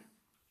sin,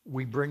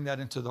 we bring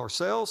that into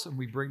ourselves, and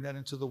we bring that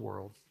into the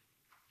world.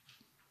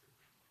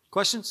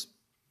 Questions?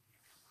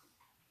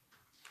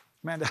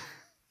 Amanda?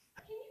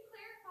 Can you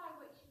clarify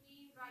what you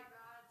mean by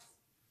God's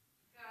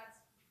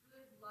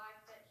good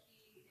life that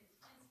He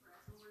intends for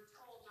us? When we're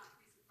told not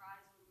to be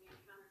surprised when we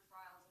encounter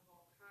trials of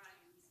all kinds,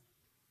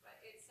 but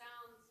it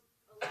sounds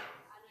a little,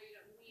 I know you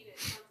don't mean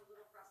it, sounds a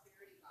little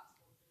prosperity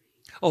gospel to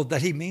me. Oh, that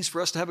He means for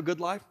us to have a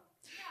good life?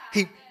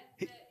 Yeah,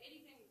 that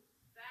anything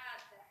bad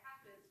that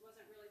happens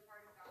wasn't really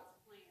part of God's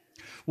plan.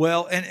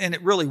 Well, and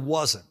it really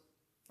wasn't.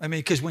 I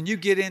mean, because when you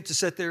get in to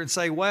sit there and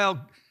say,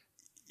 well,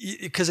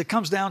 because it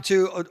comes down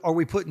to, are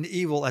we putting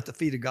evil at the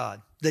feet of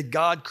God? Did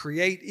God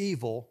create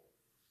evil?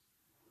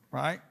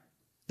 Right?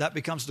 That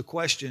becomes the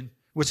question,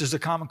 which is a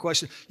common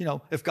question. You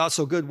know, if God's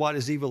so good, why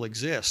does evil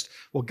exist?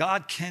 Well,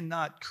 God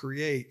cannot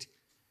create.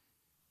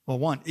 Well,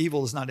 one,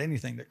 evil is not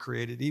anything that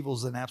created. Evil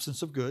is an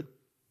absence of good.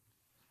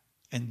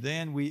 And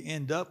then we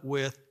end up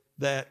with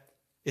that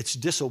its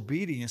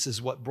disobedience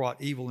is what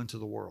brought evil into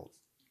the world.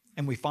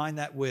 And we find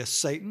that with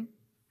Satan.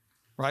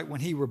 Right?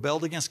 When he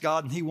rebelled against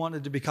God and he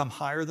wanted to become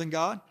higher than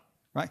God,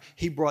 right?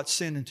 He brought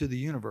sin into the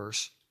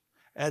universe.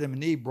 Adam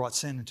and Eve brought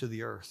sin into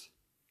the earth.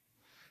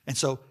 And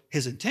so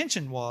his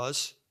intention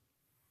was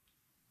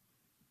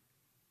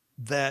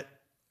that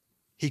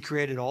he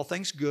created all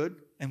things good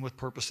and with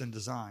purpose and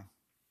design.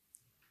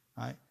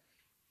 Right?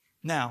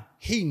 Now,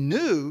 he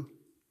knew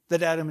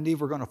that Adam and Eve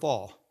were going to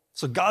fall.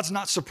 So God's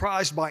not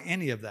surprised by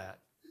any of that.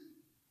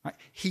 Right?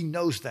 He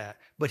knows that,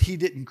 but he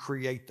didn't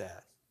create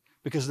that,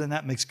 because then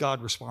that makes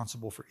God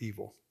responsible for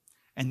evil.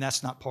 And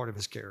that's not part of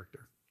his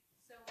character.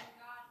 So when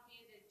God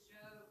handed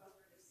Job over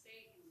to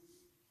Satan,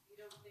 you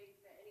don't think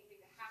that anything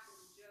that happened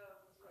to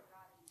Job was what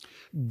God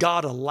intended?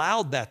 God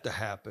allowed that to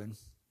happen,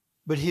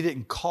 but he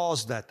didn't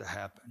cause that to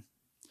happen.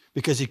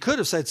 Because he could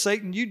have said,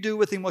 Satan, you do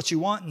with him what you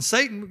want. And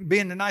Satan,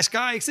 being the nice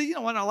guy, he said, you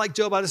know what, I like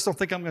Job, I just don't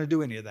think I'm going to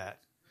do any of that.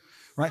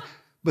 Right?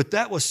 But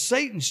that was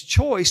Satan's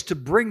choice to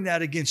bring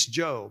that against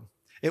Job.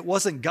 It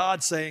wasn't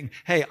God saying,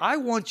 hey, I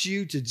want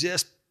you to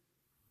just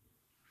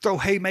throw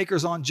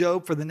haymakers on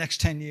Job for the next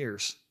 10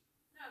 years.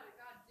 No,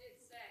 but God did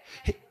say,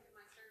 hey, look at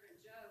my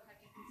servant Job, have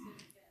you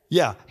considered him?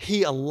 Yeah,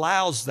 he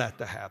allows that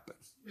to happen.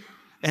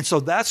 And so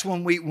that's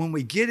when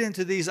we get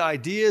into these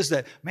ideas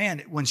that,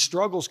 man, when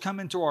struggles come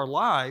into our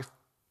life,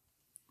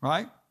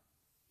 right?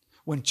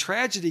 When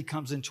tragedy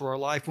comes into our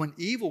life, when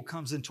evil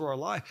comes into our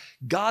life,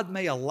 God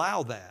may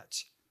allow that.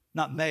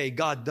 Not may,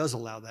 God does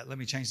allow that. Let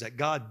me change that.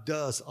 God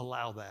does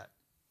allow that.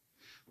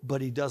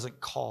 But he doesn't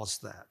cause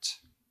that.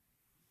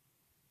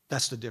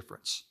 That's the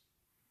difference.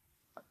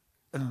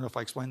 I don't know if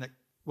I explained that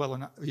well or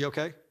not. Are you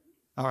okay?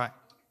 All right.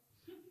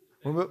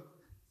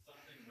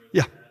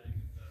 Yeah.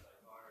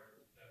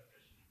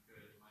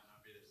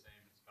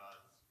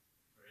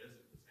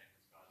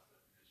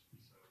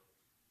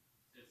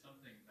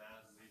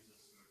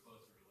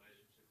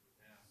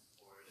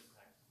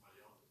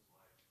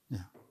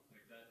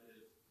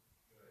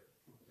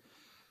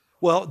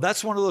 Well,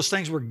 that's one of those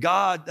things where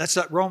God, that's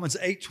that Romans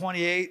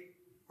 8:28,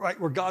 right?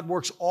 Where God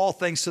works all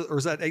things to, or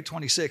is that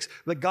 8:26?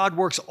 But God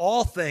works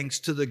all things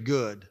to the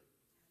good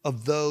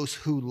of those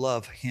who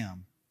love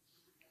him.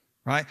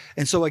 Right?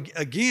 And so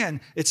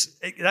again,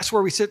 that's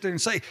where we sit there and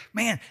say,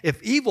 man,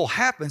 if evil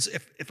happens,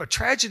 if a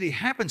tragedy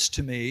happens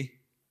to me,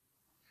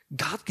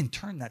 God can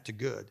turn that to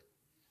good.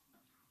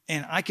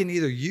 And I can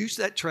either use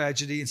that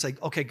tragedy and say,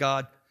 okay,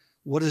 God,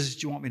 what is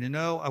it you want me to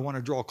know? I want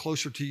to draw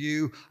closer to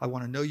you. I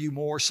want to know you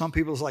more. Some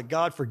people is like,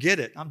 God, forget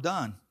it. I'm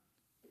done.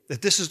 If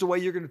this is the way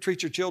you're going to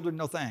treat your children,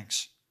 no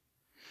thanks.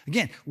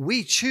 Again,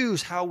 we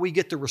choose how we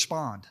get to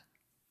respond.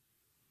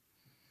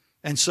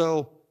 And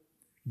so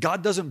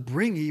God doesn't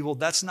bring evil.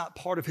 That's not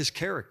part of his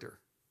character.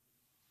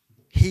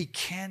 He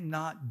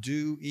cannot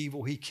do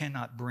evil. He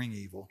cannot bring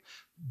evil.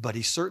 But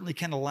he certainly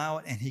can allow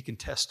it, and he can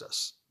test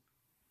us.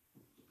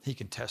 He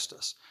can test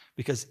us.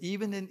 Because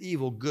even in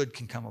evil, good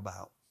can come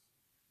about.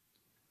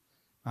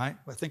 Right?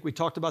 I think we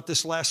talked about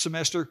this last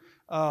semester.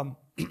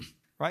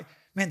 Right?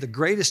 Man, the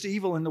greatest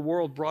evil in the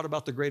world brought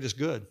about the greatest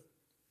good.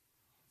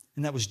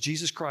 And that was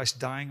Jesus Christ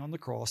dying on the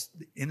cross,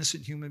 the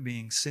innocent human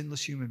being,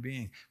 sinless human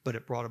being, but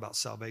it brought about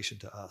salvation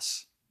to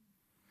us.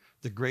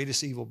 The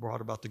greatest evil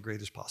brought about the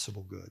greatest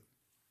possible good.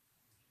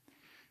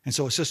 And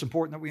so it's just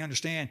important that we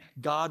understand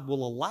God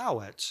will allow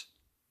it,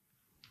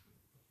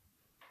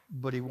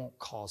 but he won't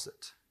cause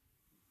it.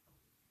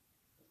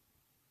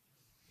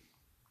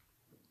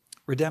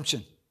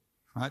 Redemption,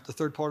 right? The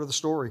third part of the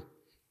story.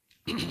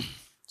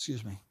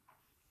 Excuse me.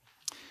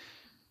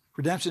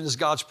 Redemption is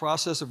God's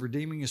process of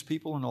redeeming his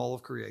people and all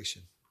of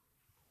creation.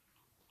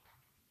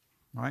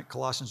 All right,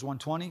 Colossians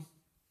 1:20.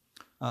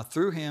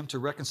 Through him to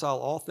reconcile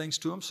all things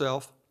to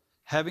himself,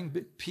 having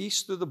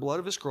peace through the blood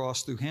of his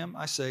cross, through him,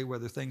 I say,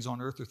 whether things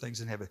on earth or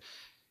things in heaven.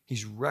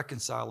 He's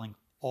reconciling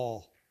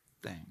all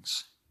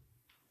things.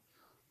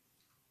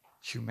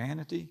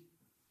 Humanity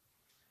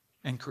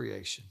and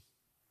creation.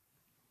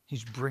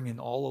 He's bringing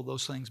all of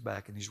those things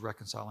back, and he's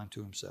reconciling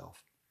to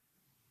himself.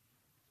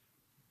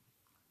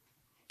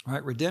 All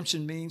right,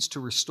 redemption means to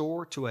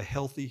restore to a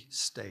healthy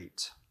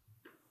state.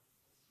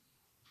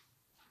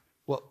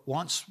 What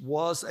once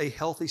was a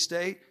healthy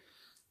state,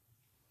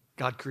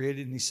 God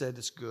created and he said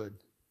it's good.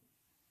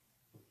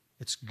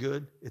 It's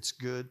good, it's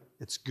good,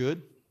 it's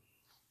good.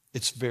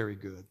 It's very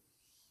good.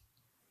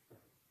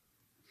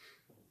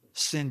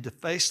 Sin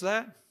defaced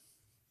that.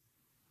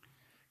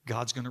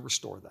 God's going to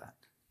restore that.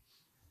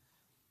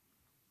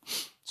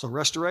 So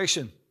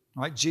restoration,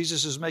 right?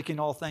 Jesus is making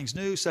all things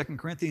new. 2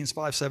 Corinthians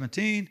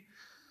 5:17.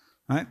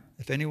 Right?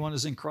 If anyone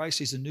is in Christ,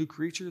 he's a new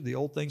creature. The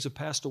old things have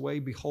passed away.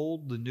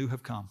 Behold, the new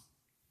have come.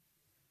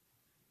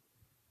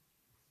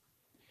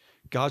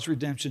 God's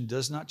redemption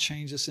does not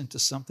change us into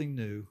something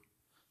new,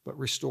 but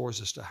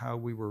restores us to how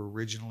we were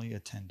originally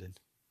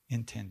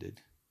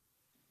intended.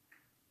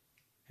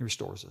 He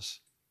restores us.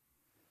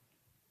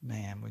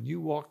 Man, when you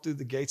walk through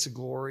the gates of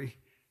glory,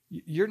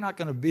 you're not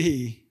going to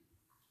be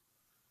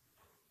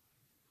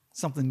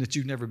something that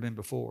you've never been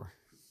before.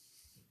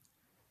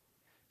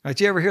 Right?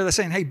 You ever hear that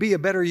saying, hey, be a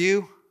better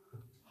you?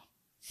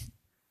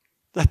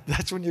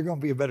 That's when you're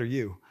going to be a better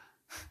you.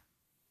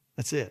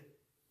 That's it.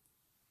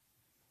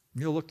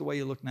 You'll look the way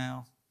you look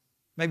now.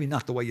 Maybe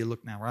not the way you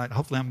look now, right?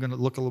 Hopefully I'm going to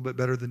look a little bit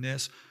better than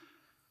this.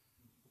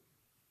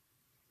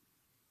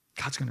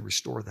 God's going to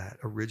restore that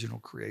original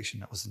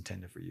creation that was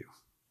intended for you.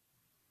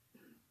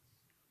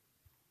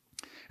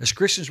 As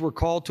Christians, we're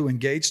called to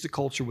engage the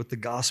culture with the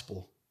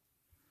gospel,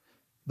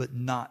 but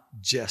not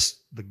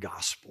just the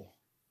gospel.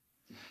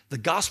 The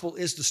gospel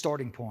is the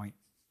starting point.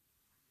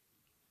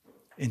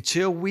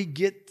 Until we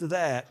get to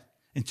that,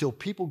 until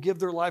people give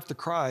their life to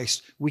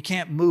Christ, we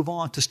can't move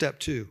on to step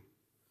 2.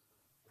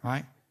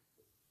 Right?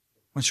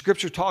 When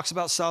Scripture talks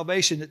about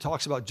salvation, it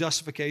talks about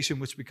justification,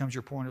 which becomes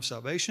your point of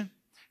salvation.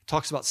 It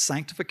talks about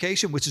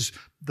sanctification, which is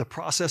the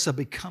process of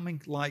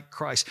becoming like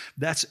Christ.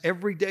 That's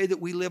every day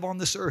that we live on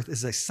this earth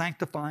is a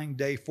sanctifying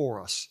day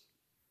for us.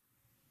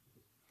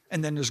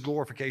 And then there's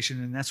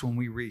glorification, and that's when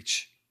we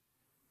reach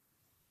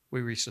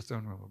the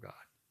throne room of God.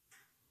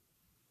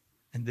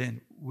 And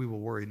then we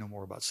will worry no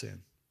more about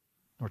sin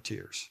nor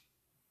tears.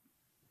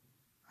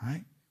 All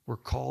right? We're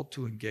called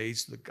to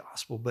engage the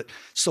gospel. But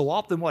so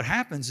often what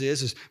happens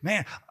is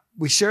man,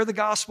 we share the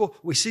gospel,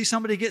 we see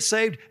somebody get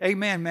saved,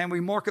 amen, man, we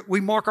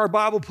mark our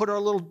Bible, put our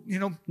little,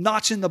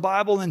 notch in the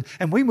Bible,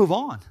 and we move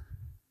on.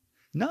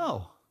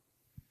 No,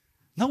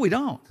 we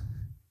don't.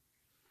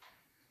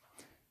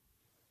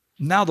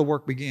 Now the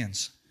work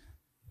begins.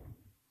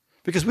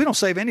 Because we don't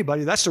save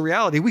anybody. That's the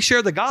reality. We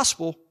share the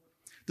gospel.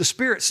 The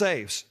Spirit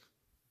saves.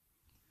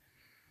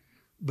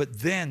 But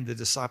then the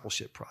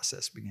discipleship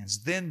process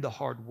begins. Then the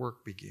hard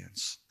work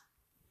begins.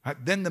 Right?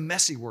 Then the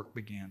messy work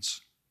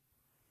begins.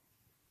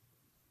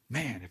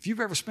 Man, if you've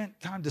ever spent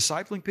time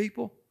discipling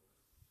people,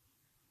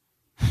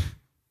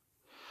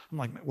 I'm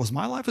like, was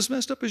my life as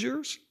messed up as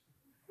yours?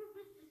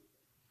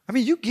 I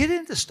mean, you get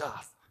into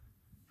stuff.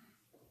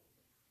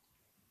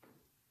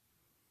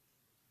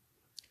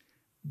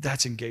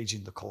 That's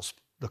engaging the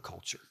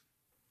culture.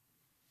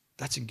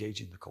 That's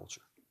engaging the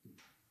culture.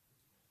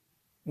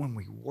 When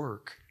we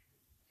work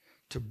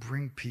to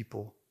bring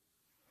people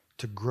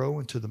to grow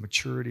into the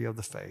maturity of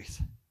the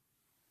faith.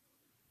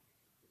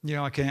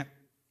 I can't.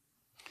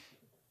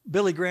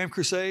 Billy Graham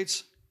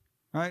crusades,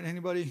 right?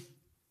 Anybody?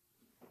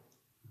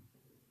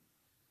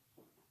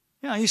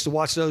 Yeah, I used to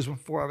watch those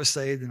before I was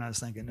saved, and I was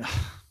thinking,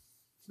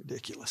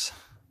 ridiculous.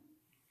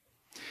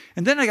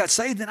 And then I got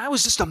saved, and I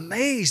was just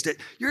amazed that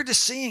you're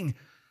just seeing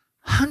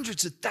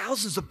hundreds of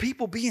thousands of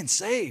people being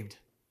saved.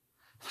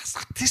 I was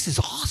like, this is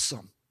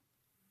awesome.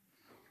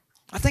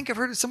 I think I've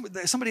heard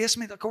somebody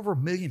estimated like over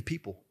 1 million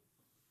people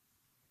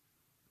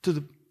to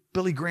the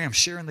Billy Graham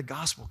sharing the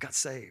gospel got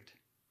saved.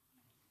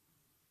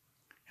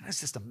 And I was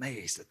just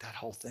amazed at that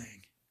whole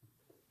thing.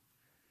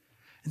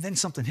 And then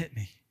something hit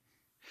me.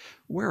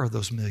 Where are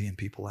those 1 million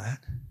people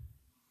at?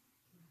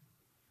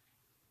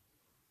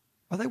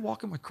 Are they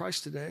walking with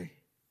Christ today?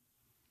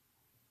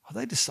 Are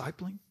they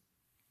discipling?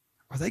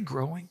 Are they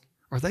growing?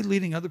 Are they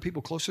leading other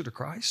people closer to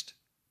Christ?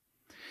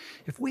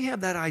 If we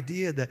have that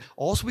idea that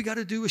all we got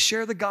to do is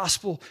share the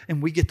gospel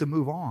and we get to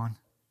move on,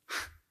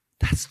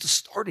 that's the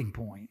starting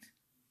point.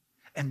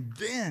 And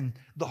then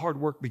the hard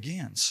work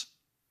begins.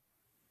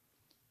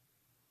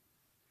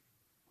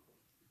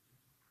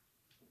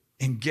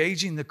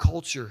 Engaging the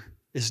culture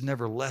is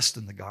never less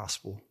than the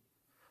gospel,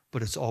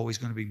 but it's always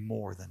going to be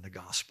more than the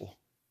gospel.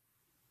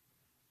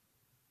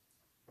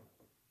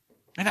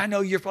 And I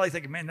know you're probably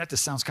thinking, man, that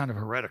just sounds kind of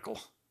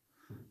heretical.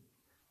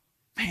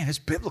 Man, it's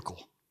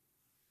biblical.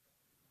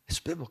 It's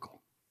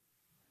biblical.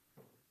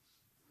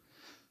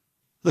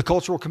 The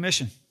cultural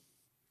commission,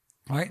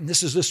 right? And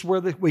this is where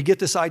we get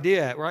this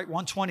idea at, right?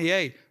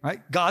 128,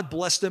 right? God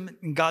blessed them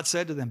and God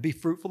said to them, be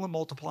fruitful and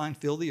multiply and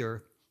fill the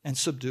earth and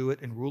subdue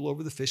it and rule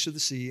over the fish of the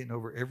sea and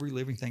over every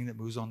living thing that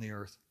moves on the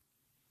earth.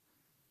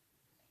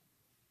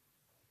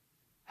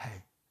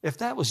 Hey, if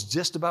that was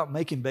just about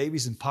making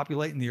babies and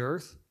populating the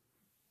earth,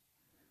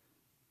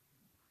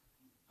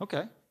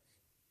 okay.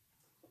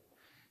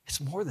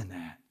 It's more than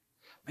that.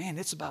 Man,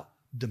 it's about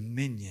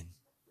dominion.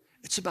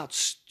 It's about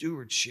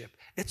stewardship.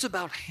 It's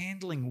about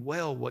handling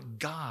well what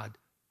God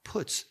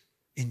puts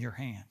in your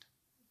hand.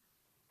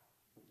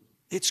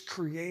 It's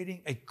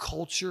creating a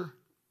culture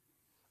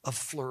of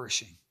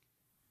flourishing.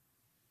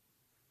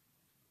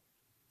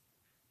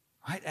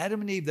 Right?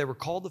 Adam and Eve, they were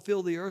called to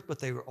fill the earth, but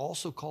they were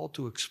also called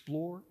to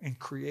explore and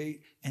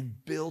create and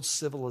build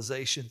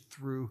civilization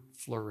through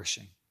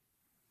flourishing.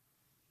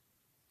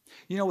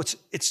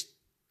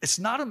 It's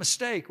not a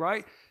mistake,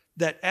 right?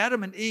 That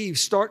Adam and Eve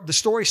the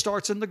story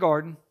starts in the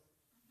garden.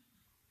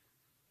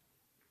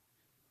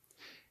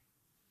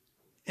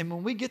 And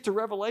when we get to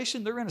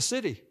Revelation, they're in a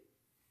city.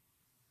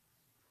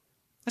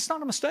 It's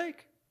not a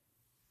mistake.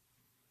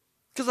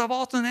 Because I've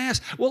often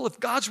asked, well, if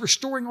God's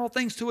restoring all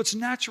things to its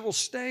natural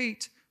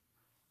state,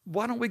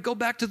 why don't we go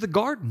back to the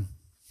garden?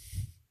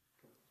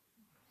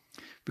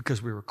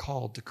 Because we were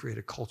called to create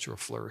a culture of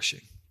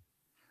flourishing,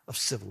 of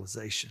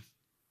civilization,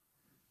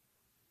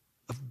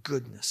 of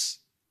goodness,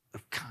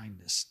 of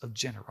kindness, of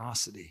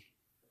generosity.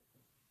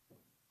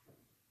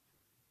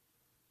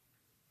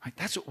 Right?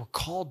 That's what we're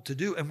called to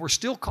do. And we're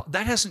still called.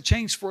 That hasn't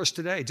changed for us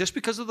today. Just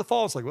because of the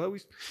fall, it's like, well,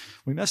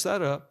 we messed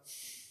that up.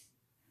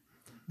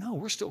 No,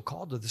 we're still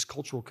called to this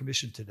cultural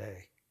commission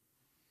today.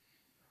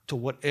 To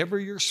whatever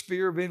your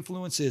sphere of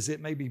influence is, it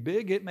may be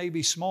big, it may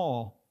be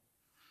small,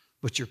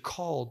 but you're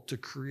called to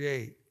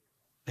create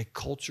a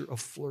culture of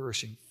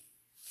flourishing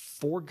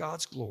for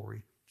God's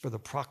glory, for the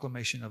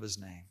proclamation of His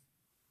name.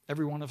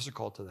 Every one of us are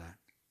called to that.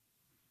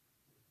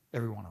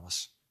 Every one of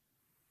us.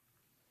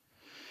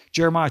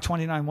 Jeremiah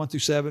 29,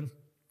 1-7.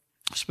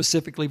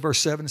 Specifically, verse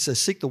 7, it says,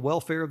 seek the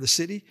welfare of the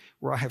city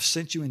where I have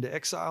sent you into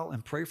exile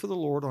and pray for the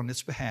Lord on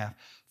its behalf,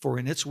 for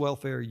in its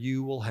welfare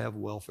you will have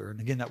welfare. And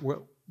again, that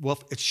word,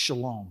 it's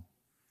shalom.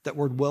 That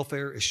word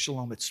welfare is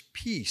shalom. It's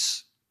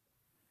peace.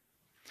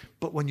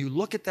 But when you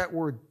look at that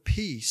word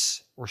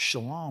peace or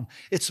shalom,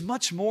 it's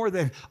much more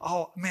than,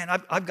 oh man,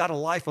 I've got a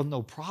life of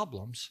no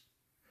problems.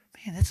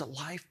 Man, it's a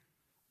life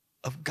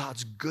of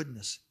God's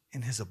goodness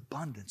and his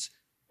abundance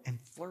and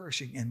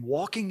flourishing and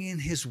walking in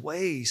his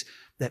ways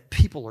that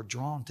people are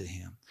drawn to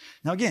him.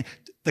 Now again,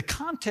 the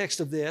context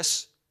of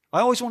this, I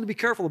always want to be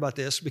careful about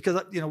this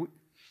because we don't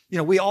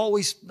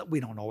always,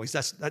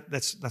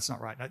 that's not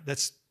right.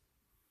 That's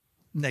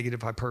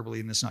negative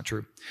hyperbole and it's not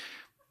true.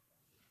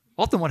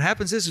 Often what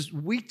happens is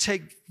we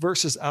take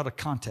verses out of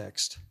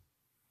context.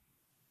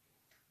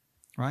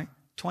 Right?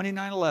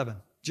 29:11,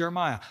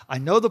 Jeremiah, I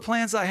know the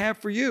plans I have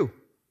for you.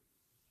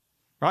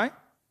 Right?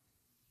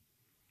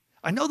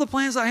 I know the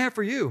plans I have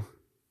for you.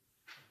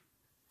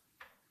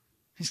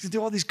 He's going to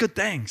do all these good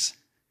things.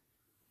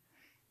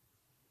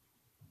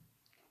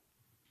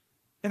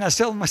 And I was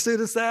telling my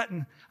students that,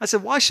 and I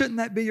said, why shouldn't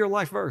that be your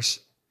life verse?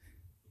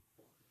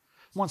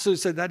 One student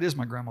said, that is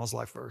my grandma's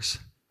life verse.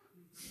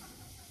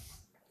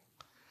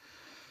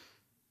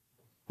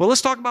 Well,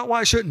 let's talk about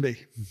why it shouldn't be.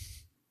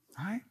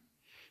 All right?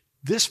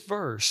 This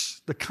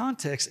verse, the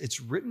context, it's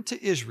written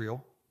to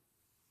Israel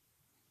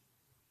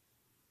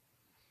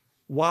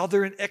while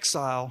they're in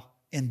exile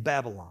in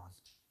Babylon.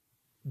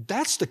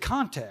 That's the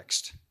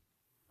context.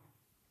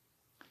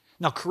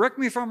 Now, correct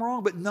me if I'm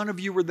wrong, but none of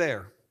you were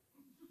there.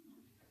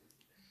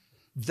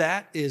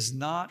 That is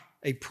not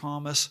a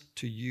promise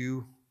to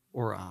you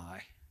or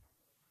I.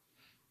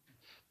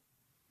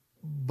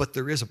 But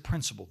there is a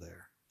principle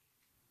there.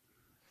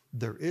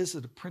 There is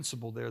a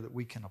principle there that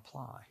we can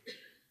apply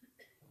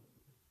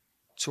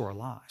to our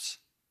lives.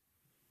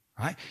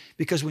 Right?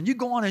 Because when you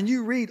go on and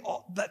you read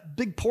that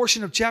big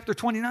portion of chapter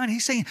 29,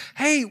 he's saying,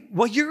 hey,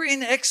 while you're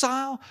in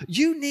exile,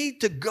 you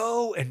need to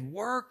go and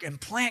work and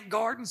plant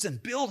gardens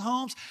and build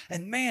homes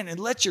and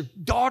let your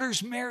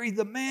daughters marry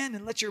the men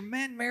and let your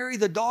men marry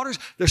the daughters.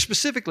 They're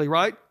specifically,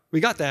 right? We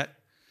got that.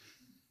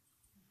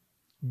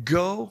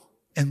 Go,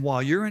 and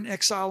while you're in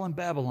exile in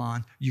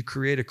Babylon, you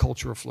create a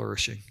culture of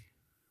flourishing.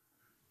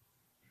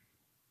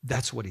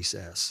 That's what he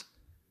says.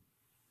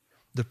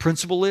 The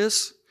principle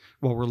is,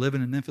 while we're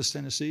living in Memphis,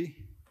 Tennessee,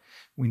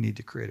 we need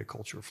to create a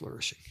culture of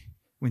flourishing.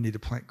 We need to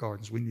plant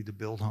gardens. We need to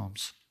build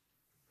homes.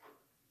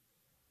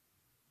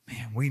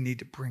 Man, we need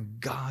to bring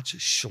God's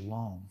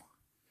shalom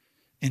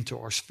into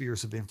our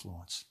spheres of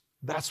influence.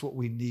 That's what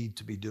we need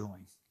to be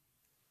doing.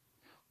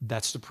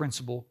 That's the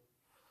principle.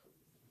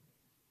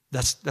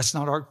 That's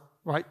not our,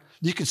 right?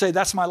 You can say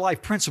that's my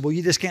life principle.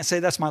 You just can't say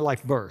that's my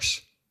life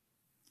verse.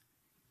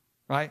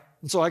 Right?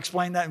 And so I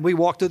explained that, and we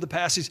walked through the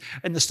passage,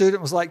 and the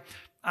student was like,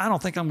 I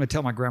don't think I'm going to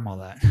tell my grandma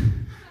that.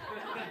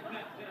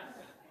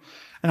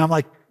 And I'm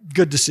like,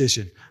 good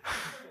decision.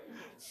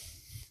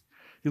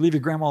 You leave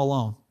your grandma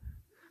alone.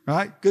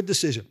 Right? Good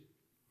decision.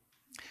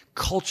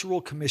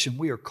 Cultural commission.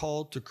 We are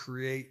called to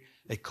create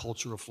a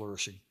culture of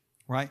flourishing.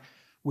 Right?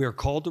 We are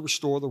called to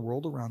restore the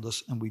world around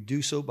us, and we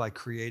do so by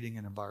creating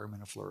an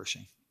environment of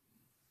flourishing.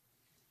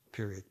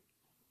 Period.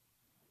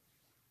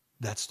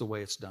 That's the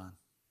way it's done.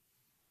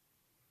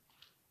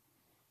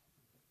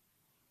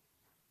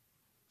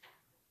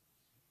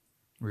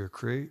 We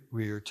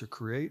are to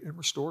create and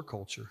restore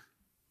culture.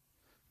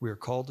 We are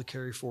called to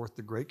carry forth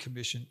the Great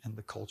Commission and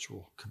the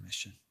Cultural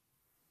Commission.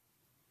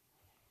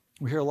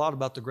 We hear a lot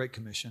about the Great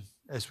Commission,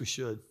 as we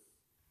should.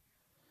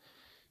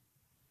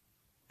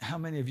 How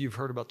many of you have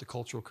heard about the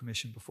Cultural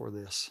Commission before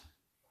this?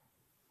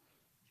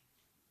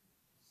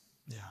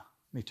 Yeah,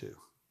 me too.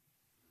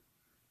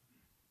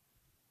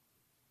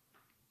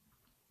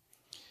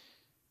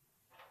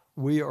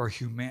 We are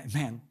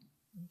man,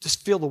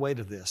 just feel the weight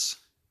of this.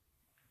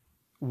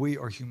 We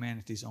are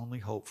humanity's only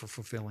hope for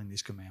fulfilling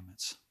these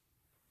commandments.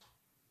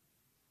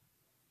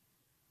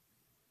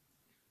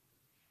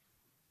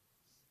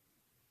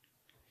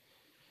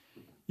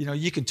 You know,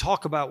 you can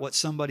talk about what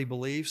somebody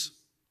believes,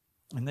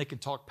 and they can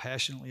talk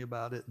passionately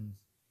about it, and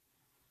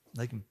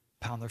they can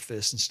pound their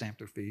fists and stamp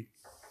their feet.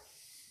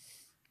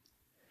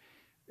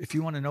 If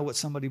you want to know what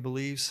somebody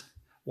believes,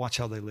 watch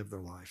how they live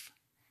their life.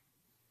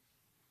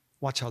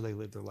 Watch how they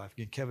live their life.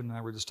 Again, Kevin and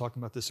I were just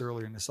talking about this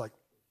earlier, and it's like,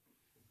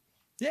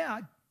 yeah,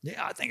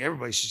 I think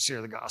everybody should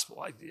share the gospel.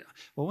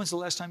 Well, when's the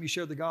last time you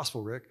shared the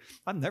gospel, Rick?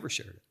 I've never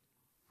shared it.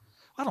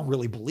 I don't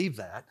really believe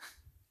that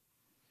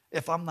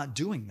if I'm not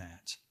doing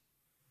that.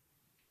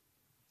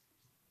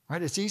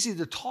 Right? It's easy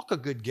to talk a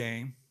good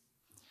game.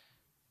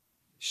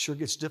 Sure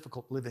gets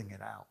difficult living it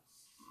out.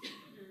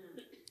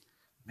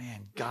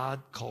 Man,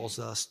 God calls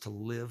us to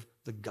live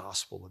the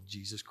gospel of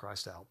Jesus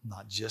Christ out.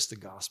 Not just the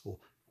gospel,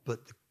 but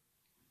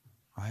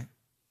right?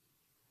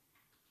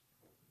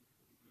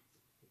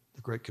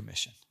 The Great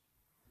Commission.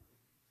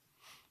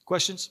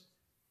 Questions?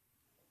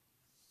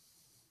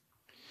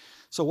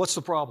 So what's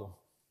the problem?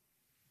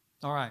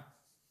 All right.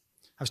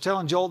 I was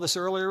telling Joel this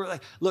earlier.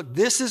 Look,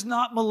 this is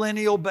not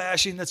millennial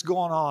bashing that's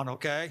going on,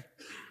 okay?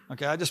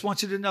 Okay, I just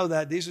want you to know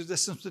that. These are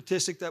just some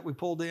statistics that we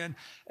pulled in.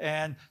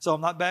 And so I'm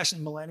not bashing.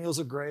 Millennials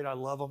are great. I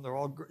love them. They're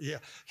all great. Yeah.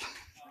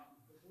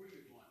 Before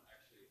you go on,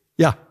 actually,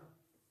 Yeah.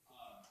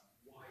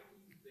 why do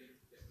you think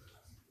that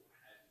most people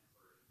hadn't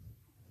heard it?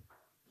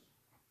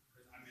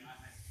 Because I mean, I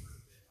hadn't heard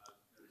of it. I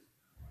was noticing.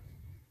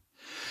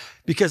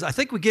 Because I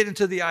think we get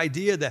into the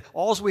idea that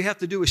all we have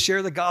to do is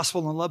share the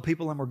gospel and love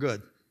people and we're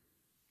good.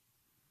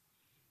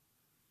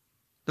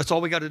 That's all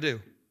we got to do.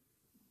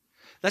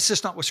 That's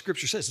just not what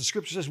Scripture says. The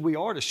Scripture says we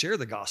are to share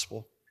the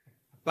gospel.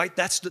 Right?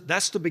 That's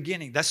the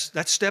beginning. That's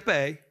step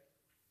A.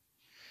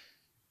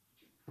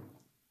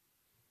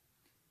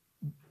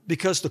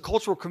 Because the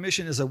cultural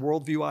commission is a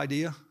worldview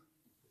idea,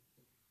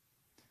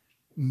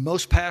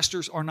 most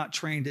pastors are not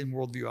trained in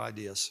worldview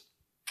ideas.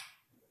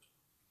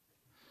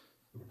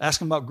 Ask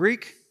them about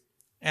Greek,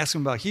 ask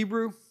them about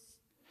Hebrew,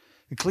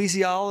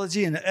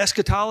 ecclesiology, and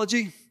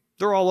eschatology.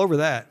 They're all over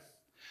that.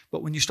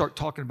 But when you start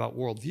talking about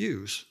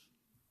worldviews,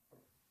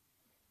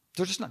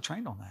 they're just not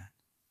trained on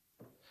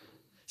that.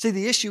 See,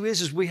 the issue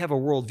is we have a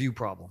worldview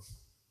problem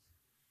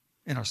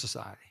in our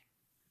society.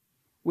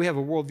 We have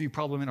a worldview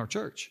problem in our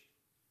church.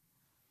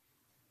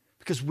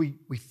 Because we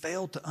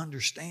fail to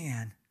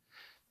understand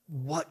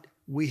what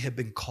we have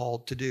been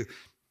called to do.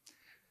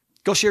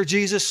 Go share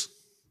Jesus.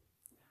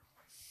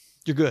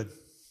 You're good.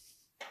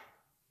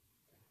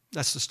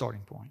 That's the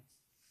starting point.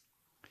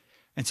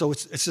 And so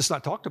it's just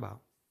not talked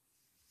about.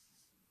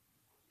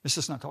 It's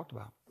just not talked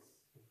about.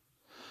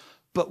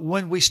 But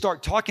when we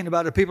start talking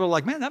about it, people are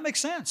like, man, that makes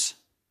sense.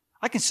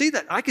 I can see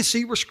that. I can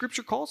see where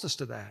Scripture calls us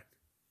to that.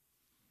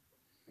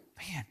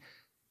 Man,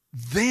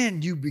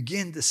 then you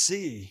begin to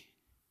see,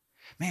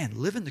 man,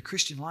 living the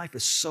Christian life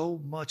is so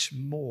much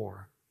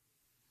more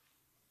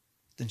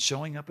than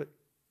showing up at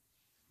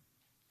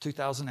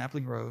 2000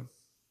 Appling Road.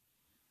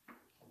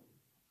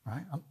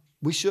 Right?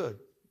 We should.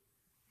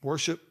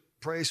 Worship,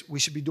 praise, we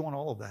should be doing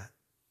all of that.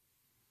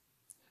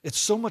 It's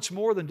so much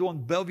more than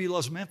doing Bellevue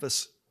Loves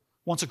Memphis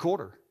once a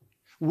quarter.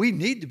 We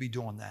need to be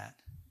doing that.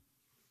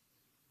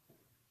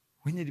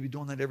 We need to be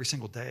doing that every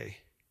single day.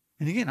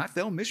 And again, I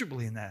fail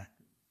miserably in that.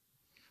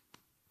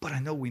 But I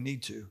know we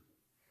need to.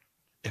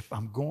 If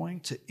I'm going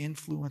to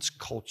influence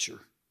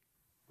culture,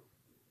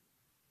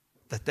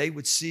 that they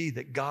would see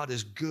that God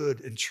is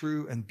good and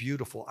true and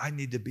beautiful, I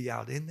need to be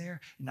out in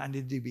there and I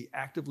need to be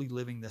actively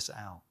living this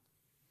out.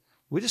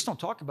 We just don't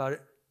talk about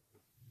it.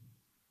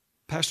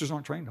 Pastors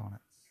aren't trained on it.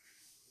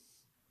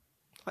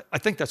 I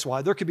think that's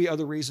why. There could be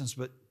other reasons,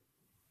 but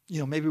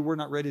maybe we're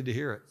not ready to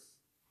hear it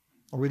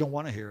or we don't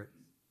want to hear it.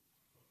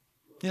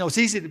 It's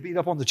easy to beat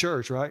up on the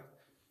church, right?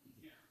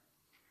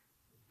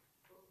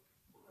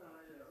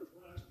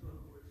 What I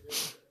struggle with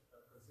is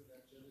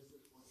that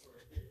Genesis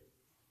 1:28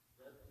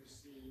 that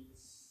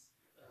precedes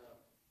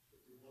the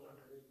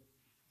development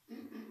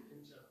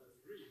in chapter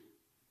 3,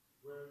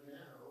 where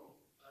now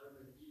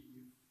Adam and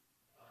Eve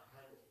are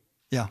hiding.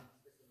 Yeah.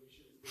 The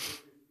mission is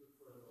going to be good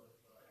for a long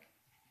time.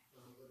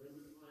 But then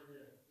we find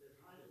that they're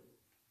hiding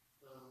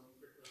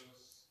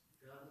because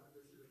God has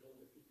visited them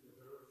to eat the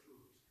very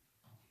fruit.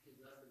 He's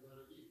asking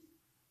them to eat.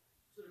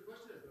 So the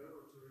question is, where are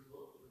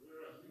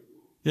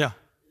you? Yeah.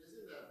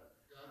 Isn't that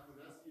God would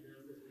not see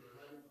them if they were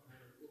hiding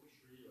behind an oak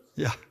tree or something?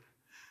 Yeah.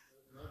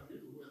 God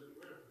knew where they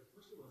were. The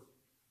question was,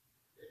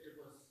 it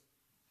was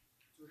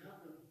to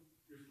have them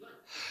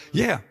reflect.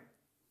 Yeah.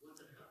 What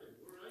had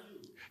happened? Where are you?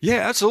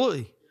 Yeah,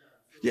 absolutely.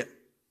 Yeah. Yeah.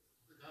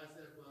 The guy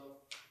said,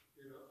 well,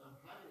 I'm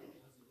hiding.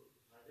 I said,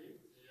 hiding?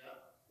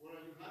 Yeah. Where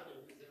are you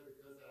hiding? He said,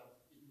 because I'm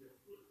eating your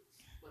fruit.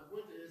 My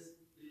point is,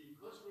 the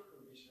cultural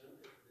commission,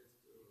 if it's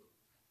to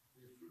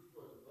be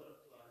fruitful as a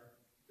butterfly,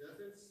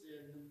 doesn't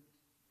sin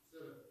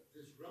sort of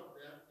disrupt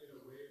that in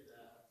a way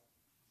that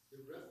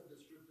the rest of the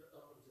scripture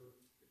up until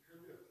the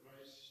coming of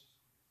Christ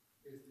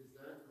is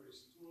designed to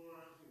restore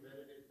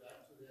humanity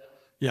back to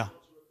that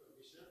cultural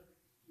commission.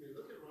 I mean,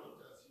 look around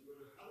us. You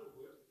go to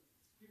Hollywood,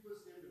 people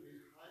seem to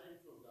be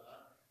hiding from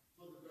God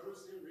for the very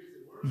same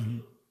reason. Where are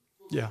you?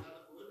 Folks in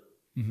Hollywood,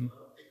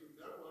 it could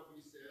very well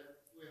be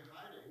said, we're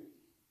hiding.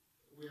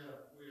 We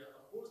are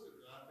opposed to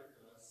God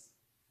because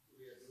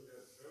we are doing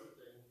the very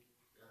thing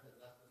God has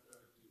asked us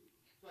not to do.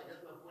 So I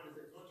guess my point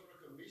is the cultural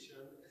commission,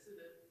 isn't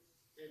it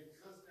in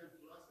constant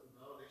flux and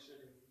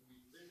violation if we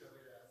think of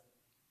it as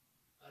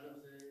Adam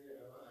saying,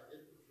 I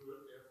ate the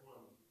fruit,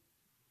 therefore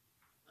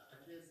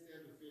I can't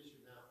stand to face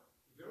you now.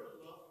 The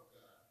very love of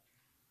God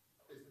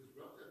is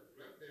disrupted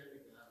right there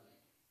in the garden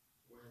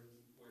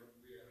when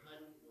we are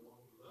hiding from the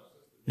one who loves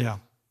us the most. Yeah.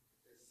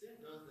 And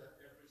sin does that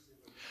every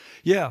single day.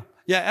 Yeah.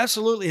 Yeah,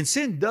 absolutely. And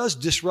sin does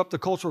disrupt the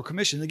cultural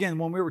commission. Again,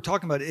 when we were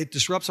talking about it, it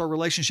disrupts our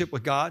relationship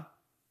with God.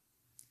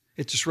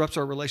 It disrupts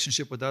our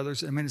relationship with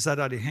others. I mean, it's that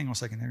idea. Hang on a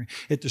second, Henry.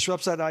 It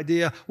disrupts that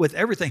idea with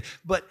everything.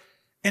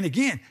 And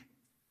again,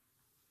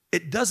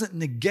 it doesn't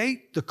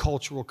negate the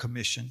cultural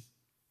commission.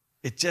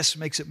 It just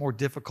makes it more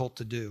difficult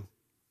to do.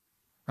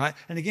 Right?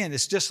 And again,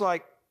 it's just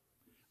like,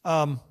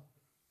 right?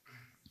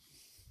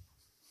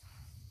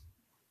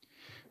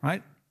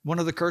 One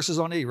of the curses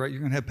on Eve, right?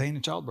 You're going to have pain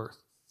in childbirth.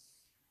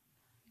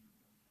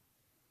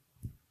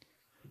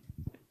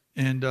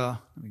 And let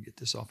me get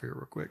this off here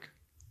real quick.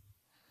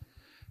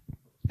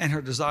 And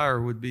her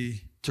desire would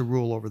be to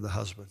rule over the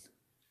husband.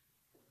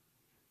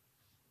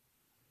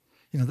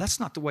 You know, that's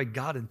not the way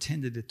God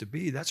intended it to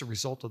be. That's a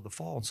result of the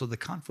fall. And so the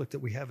conflict that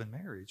we have in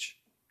marriage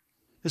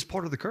is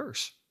part of the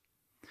curse.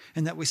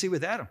 And that we see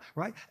with Adam,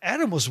 right?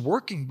 Adam was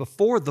working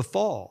before the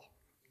fall.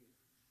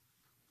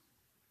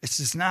 It's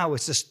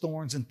just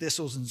thorns and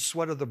thistles and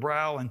sweat of the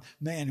brow. And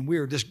man, and we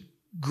are just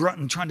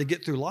grunting trying to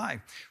get through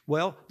life.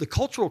 Well, the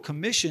cultural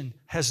commission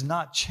has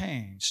not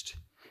changed.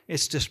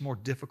 It's just more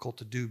difficult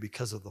to do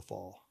because of the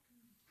fall.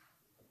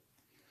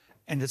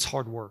 And it's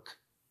hard work.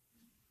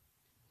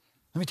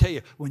 Let me tell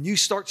you, when you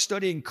start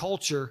studying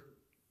culture,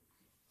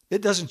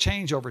 it doesn't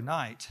change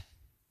overnight.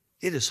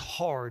 It is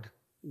hard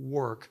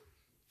work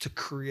to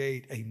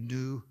create a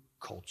new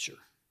culture.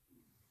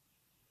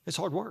 It's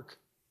hard work.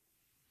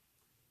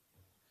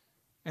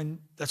 And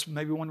that's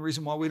maybe one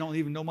reason why we don't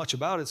even know much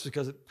about it. It's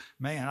because,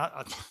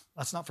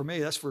 that's not for me.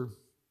 That's for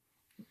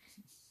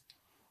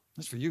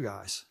you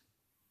guys.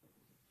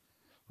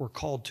 We're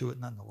called to it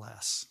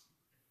nonetheless.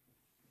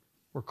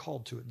 We're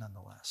called to it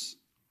nonetheless.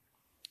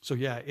 So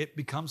yeah, it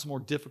becomes more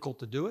difficult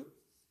to do it.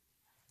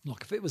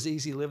 Look, if it was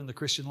easy living the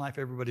Christian life,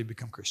 everybody would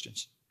become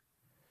Christians.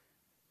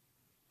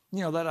 You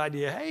know, that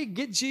idea, hey,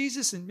 get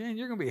Jesus and man,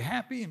 you're going to be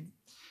happy. And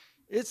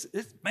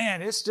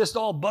it's just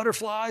all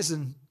butterflies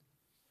and,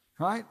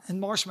 right,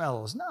 and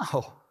marshmallows.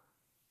 No.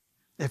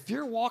 If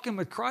you're walking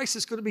with Christ,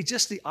 it's going to be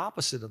just the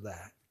opposite of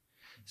that.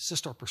 It's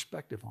just our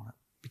perspective on it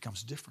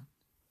becomes different.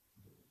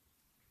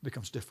 It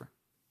becomes different.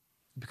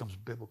 It becomes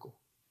biblical.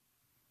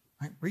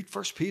 Right? Read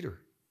 1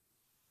 Peter.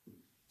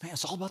 Man,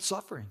 it's all about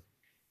suffering.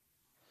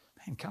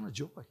 Man, count of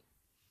joy.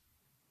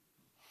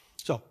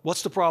 So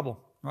what's the problem,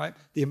 right?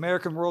 The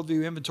American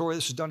Worldview Inventory,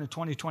 this was done in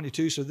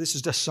 2022, so this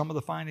is just some of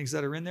the findings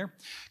that are in there.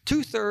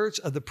 2/3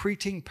 of the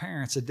preteen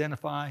parents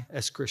identify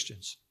as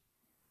Christians.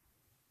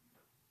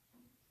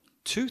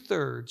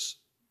 2/3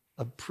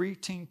 of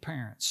preteen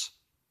parents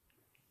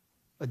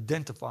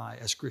identify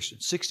as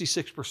Christians,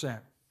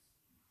 66%.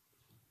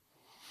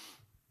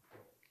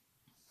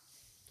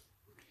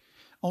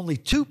 Only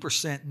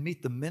 2%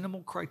 meet the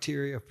minimal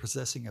criteria of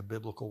possessing a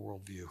biblical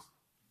worldview.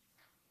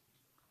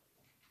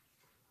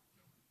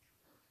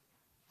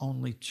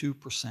 Only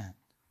 2%.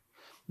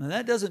 Now,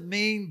 that doesn't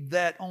mean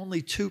that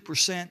only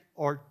 2%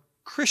 are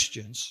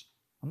Christians.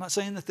 I'm not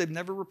saying that they've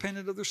never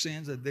repented of their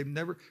sins, that they've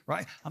never,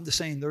 right? I'm just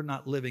saying they're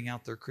not living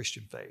out their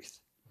Christian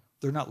faith.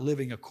 They're not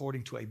living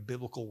according to a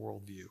biblical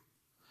worldview.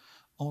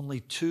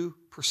 Only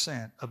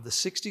 2% of the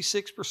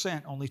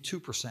 66%, only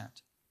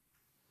 2%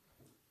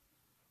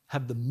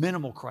 have the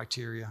minimal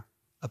criteria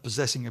of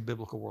possessing a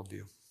biblical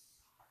worldview.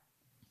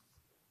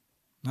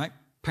 Right?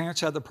 Parents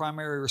have the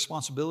primary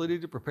responsibility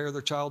to prepare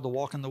their child to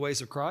walk in the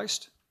ways of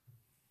Christ.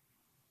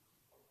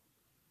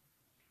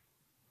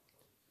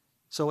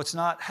 So it's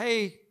not,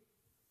 hey,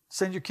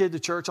 send your kid to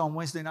church on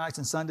Wednesday nights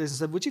and Sundays and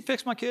say, would you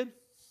fix my kid?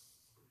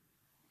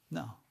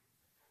 No.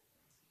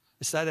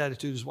 It's that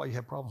attitude is why you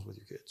have problems with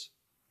your kids.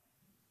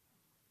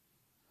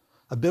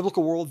 A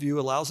biblical worldview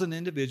allows an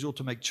individual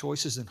to make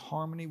choices in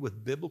harmony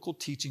with biblical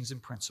teachings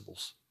and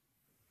principles.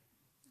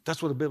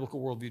 That's what a biblical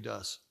worldview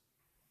does.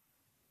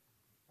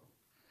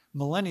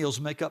 Millennials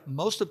make up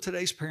most of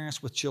today's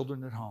parents with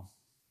children at home.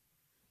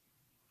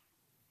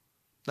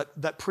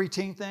 That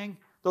preteen thing,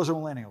 those are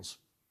millennials.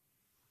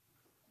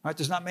 Right?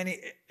 There's not many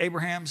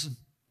Abrahams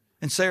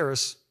and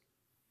Sarahs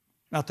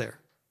out there.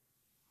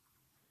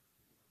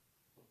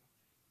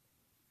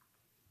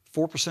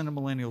 4% of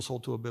millennials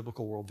hold to a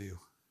biblical worldview.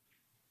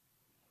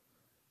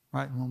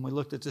 Right? And when we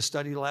looked at this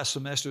study last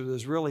semester,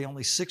 there's really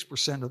only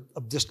 6%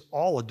 of just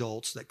all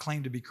adults that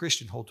claim to be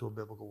Christian hold to a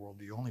biblical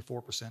worldview. Only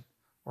 4%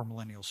 are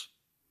millennials.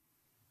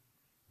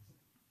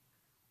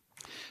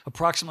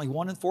 Approximately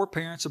 1 in 4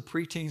 parents of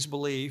preteens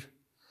believe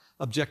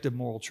objective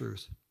moral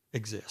truth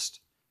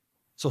exists.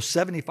 So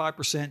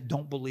 75%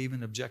 don't believe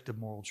in objective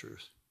moral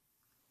truth.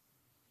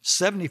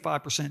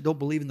 75% don't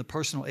believe in the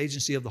personal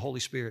agency of the Holy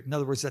Spirit. In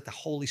other words, that the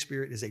Holy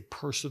Spirit is a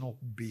personal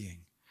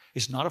being.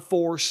 It's not a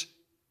force,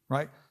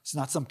 right? It's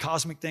not some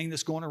cosmic thing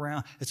that's going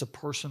around. It's a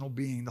personal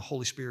being. The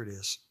Holy Spirit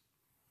is.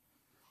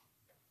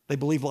 They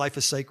believe life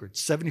is sacred.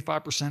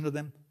 75% of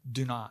them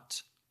do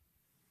not.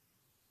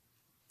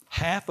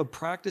 Half of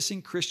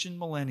practicing Christian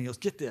millennials,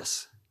 get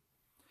this,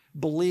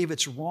 believe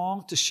it's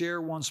wrong to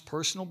share one's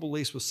personal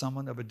beliefs with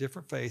someone of a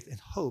different faith in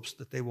hopes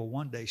that they will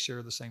one day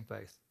share the same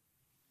faith.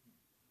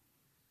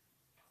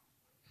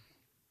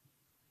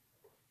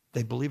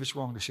 They believe it's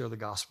wrong to share the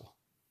gospel.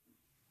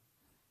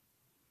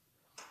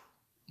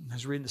 I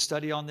was reading the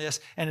study on this,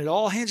 and it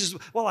all hinges,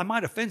 well, I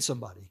might offend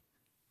somebody.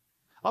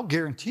 I'll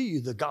guarantee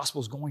you the gospel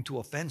is going to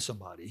offend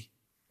somebody.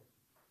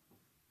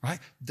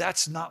 Right?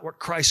 That's not what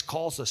Christ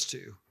calls us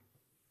to.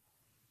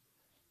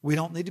 We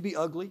don't need to be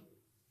ugly.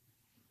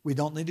 We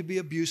don't need to be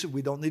abusive.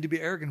 We don't need to be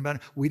arrogant about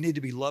it. We need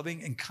to be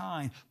loving and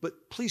kind.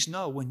 But please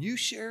know, when you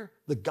share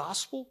the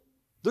gospel,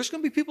 there's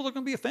going to be people that are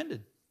going to be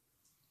offended.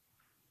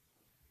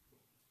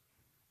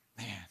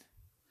 Man,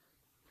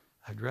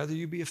 I'd rather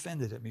you be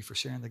offended at me for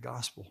sharing the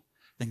gospel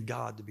than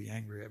God to be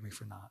angry at me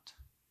for not.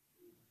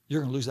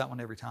 You're going to lose that one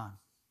every time.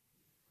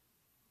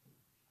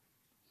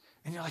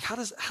 And you're like, how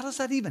does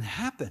that even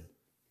happen?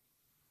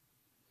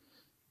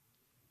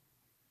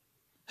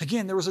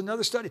 Again, there was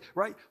another study,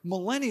 right?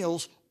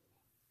 Millennials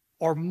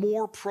are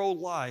more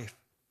pro-life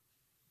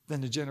than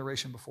the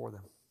generation before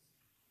them.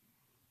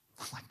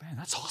 I'm like, man,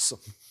 that's awesome.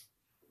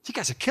 You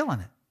guys are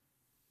killing it.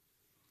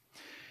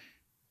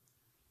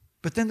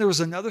 But then there was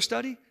another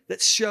study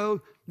that showed,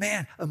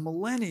 man, a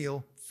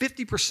millennial,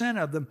 50%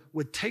 of them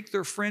would take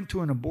their friend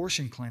to an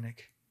abortion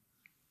clinic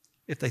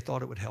if they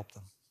thought it would help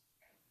them.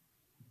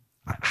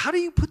 How do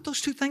you put those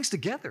two things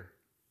together?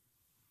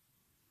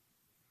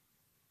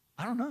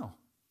 I don't know.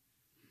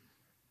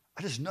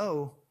 I just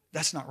know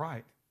that's not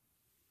right.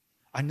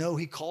 I know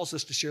he calls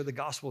us to share the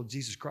gospel of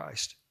Jesus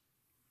Christ.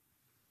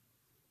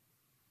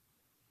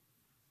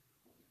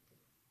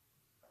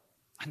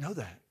 I know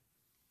that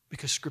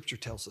because Scripture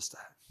tells us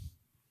that.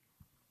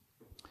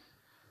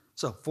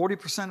 So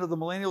 40% of the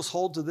millennials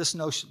hold to this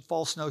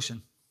false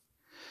notion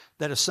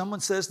that if someone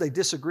says they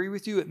disagree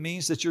with you, it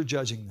means that you're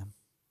judging them.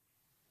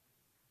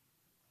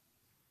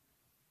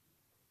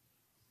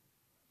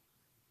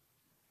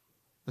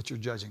 That you're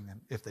judging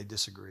them if they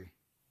disagree.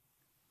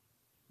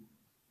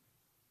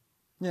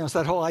 You know, it's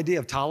that whole idea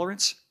of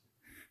tolerance.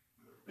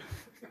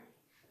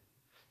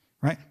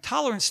 Right?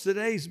 Tolerance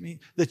today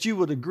means that you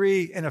would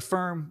agree and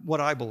affirm what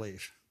I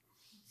believe.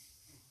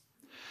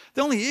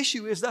 The only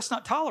issue is that's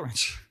not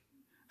tolerance.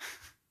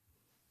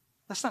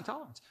 That's not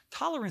tolerance.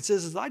 Tolerance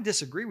is I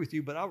disagree with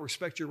you, but I'll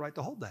respect your right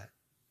to hold that.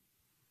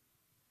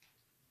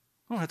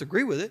 I don't have to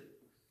agree with it,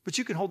 but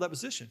you can hold that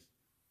position.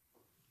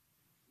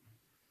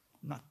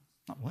 Not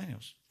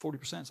millennials.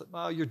 40% say,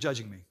 oh, you're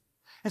judging me.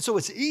 And so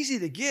it's easy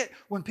to get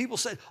when people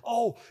say,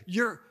 oh,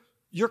 you're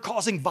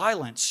causing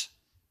violence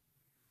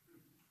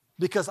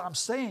because I'm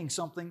saying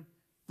something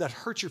that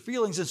hurts your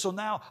feelings. And so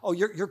now, oh,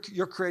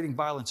 you're creating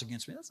violence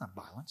against me. That's not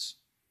violence.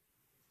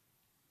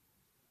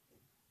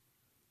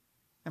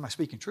 Am I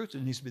speaking truth?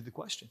 It needs to be the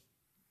question.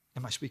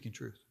 Am I speaking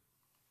truth?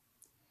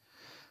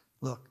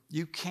 Look,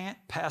 you can't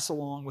pass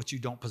along what you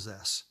don't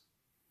possess.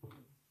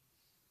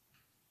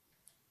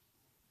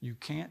 You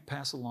can't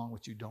pass along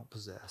what you don't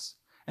possess.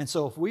 And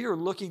so if we are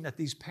looking at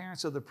these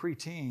parents of the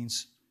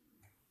preteens,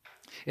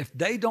 if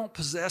they don't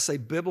possess a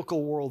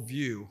biblical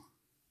worldview,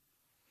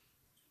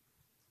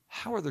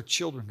 how are their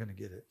children going to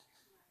get it?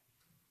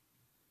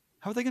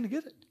 How are they going to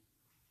get it?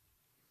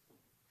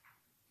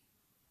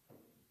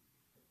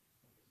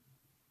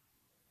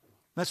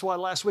 That's why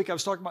last week I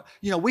was talking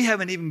about, we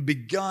haven't even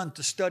begun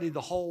to study the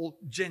whole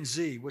Gen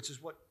Z, which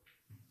is what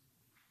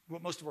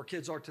most of our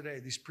kids are today,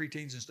 these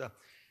preteens and stuff.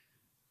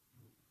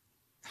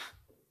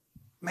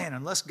 Man,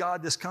 unless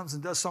God just comes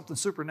and does something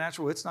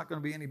supernatural, it's not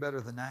going to be any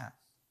better than that.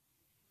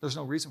 There's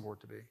no reason for it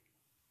to be.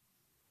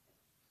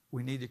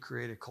 We need to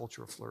create a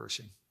culture of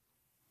flourishing,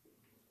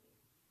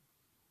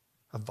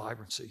 of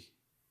vibrancy,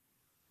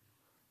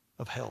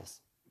 of health,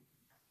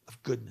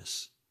 of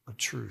goodness, of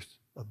truth,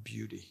 of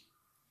beauty.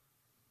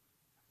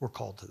 We're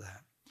called to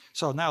that.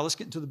 So now let's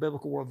get into the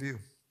biblical worldview.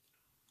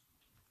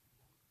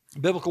 The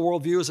biblical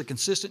worldview is a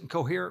consistent and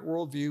coherent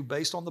worldview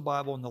based on the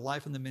Bible and the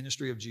life and the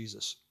ministry of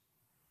Jesus.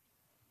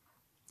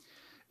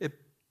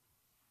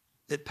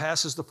 It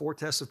passes the 4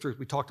 tests of truth.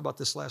 We talked about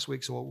this last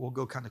week, so we'll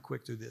go kind of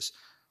quick through this.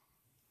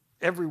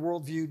 Every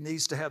worldview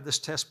needs to have this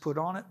test put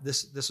on it.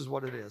 This is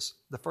what it is.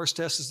 The first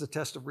test is the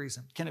test of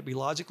reason. Can it be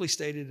logically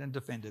stated and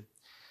defended?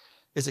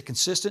 Is it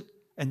consistent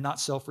and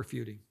not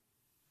self-refuting?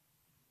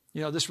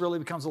 This really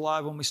becomes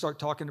alive when we start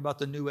talking about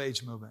the New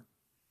Age movement.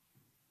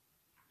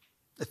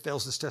 It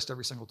fails this test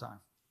every single time.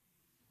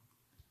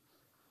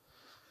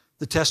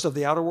 The test of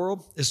the outer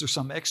world, is there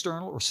some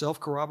external or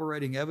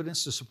self-corroborating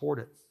evidence to support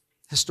it?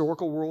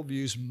 Historical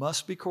worldviews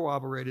must be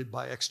corroborated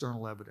by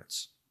external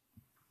evidence.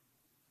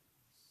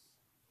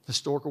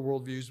 Historical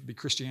worldviews would be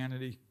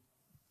Christianity,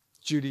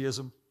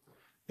 Judaism,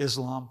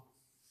 Islam.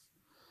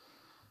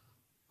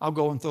 I'll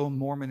go and throw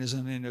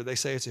Mormonism in there. They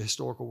say it's a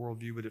historical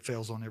worldview, but it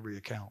fails on every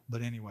account.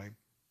 But anyway,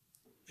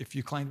 if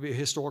you claim to be a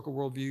historical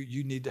worldview,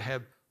 you need to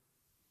have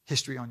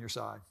history on your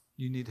side.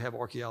 You need to have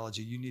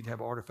archaeology. You need to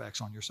have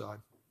artifacts on your side.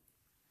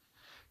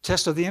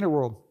 Test of the inner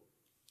world.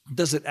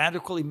 Does it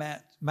adequately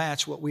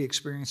match what we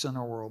experience in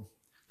our world?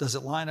 Does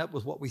it line up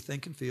with what we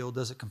think and feel?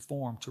 Does it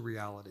conform to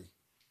reality?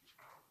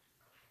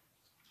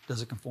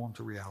 Does it conform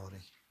to reality?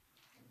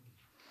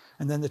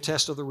 And then the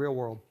test of the real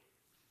world.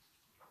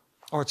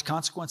 Are its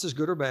consequences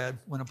good or bad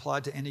when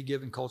applied to any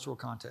given cultural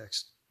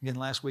context? Again,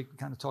 last week we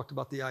kind of talked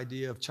about the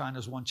idea of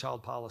China's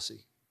one-child policy.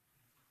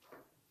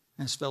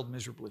 And it's failed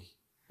miserably.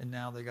 And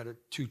now they got a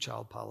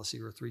 2-child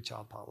policy or a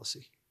 3-child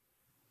policy.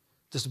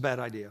 Just a bad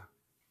idea.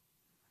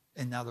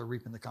 And now they're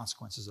reaping the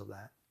consequences of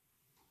that.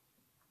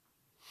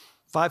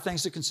 5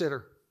 things to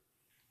consider.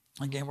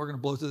 Again, we're going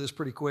to blow through this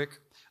pretty quick.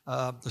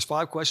 There's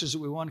 5 questions that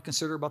we want to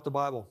consider about the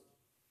Bible.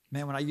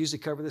 Man, when I usually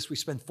cover this, we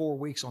spend 4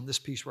 weeks on this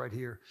piece right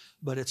here.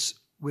 But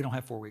we don't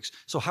have 4 weeks.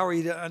 So how are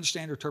you to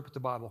understand or interpret the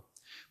Bible?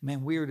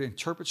 Man, we are to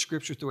interpret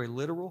Scripture through a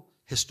literal,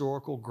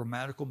 historical,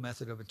 grammatical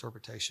method of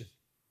interpretation.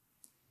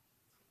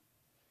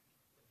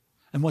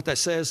 And what that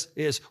says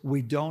is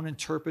we don't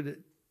interpret it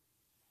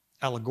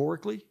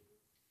allegorically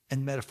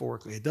and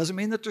metaphorically. It doesn't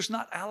mean that there's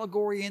not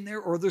allegory in there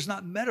or there's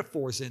not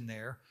metaphors in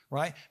there,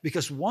 right?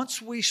 Because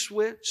once we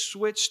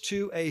switch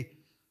to a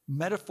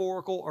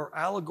metaphorical or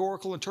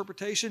allegorical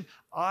interpretation,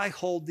 I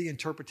hold the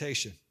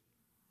interpretation.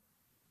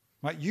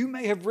 Right? You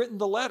may have written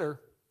the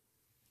letter,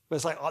 but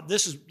it's like, oh,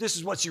 this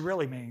is what she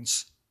really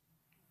means.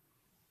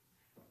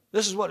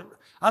 This is what,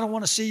 I don't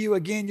want to see you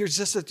again. You're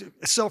just a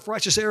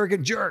self-righteous,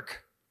 arrogant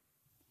jerk.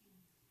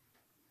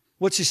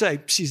 What'd she say?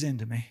 She's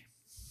into me.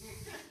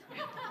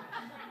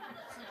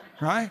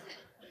 Right?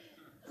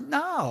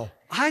 No,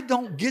 I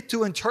don't get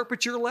to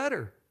interpret your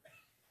letter.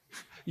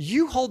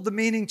 You hold the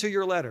meaning to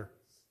your letter.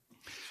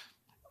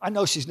 I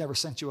know she's never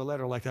sent you a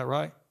letter like that,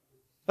 right?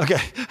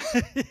 Okay.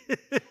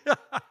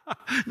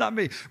 Not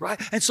me,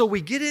 right? And so we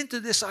get into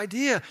this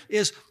idea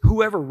is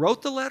whoever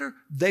wrote the letter,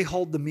 they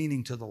hold the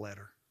meaning to the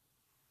letter.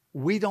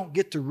 We don't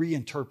get to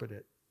reinterpret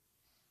it.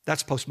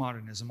 That's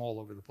postmodernism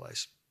all over the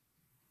place.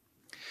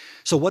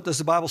 So what does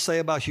the Bible say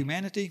about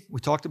humanity? We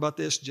talked about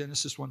this,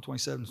 Genesis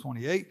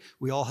 1:27-28.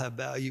 We all have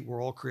value.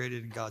 We're all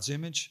created in God's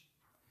image.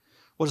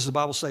 What does the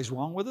Bible say is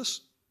wrong with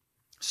us?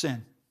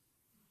 Sin.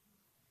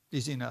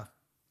 Easy enough.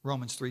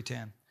 Romans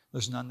 3:10.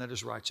 There's none that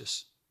is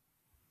righteous.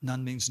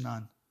 None means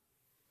none.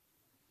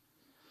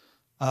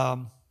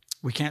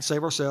 We can't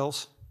save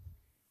ourselves.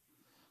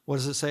 What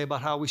does it say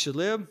about how we should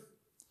live?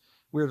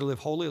 We are to live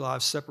holy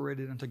lives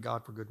separated unto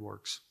God for good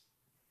works.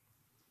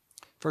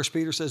 1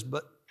 Peter says,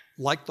 but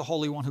like the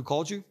Holy One who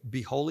called you,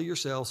 be holy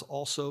yourselves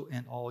also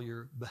in all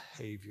your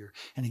behavior.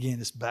 And again,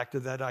 it's back to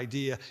that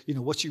idea,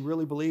 what you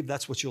really believe,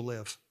 that's what you'll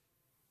live.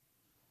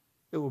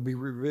 It will be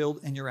revealed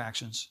in your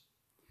actions.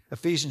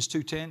 Ephesians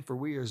 2:10, for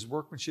we are his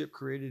workmanship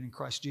created in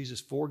Christ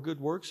Jesus for good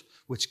works,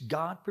 which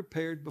God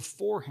prepared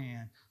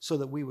beforehand so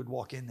that we would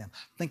walk in them.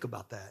 Think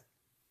about that.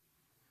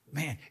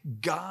 Man,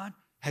 God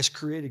has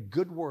created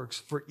good works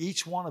for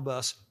each one of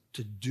us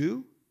to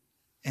do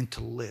and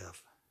to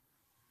live.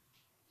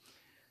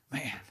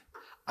 Man,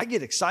 I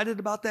get excited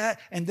about that,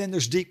 and then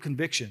there's deep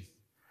conviction.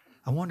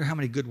 I wonder how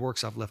many good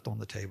works I've left on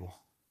the table.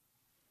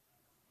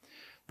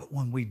 But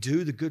when we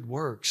do the good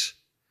works,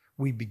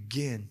 we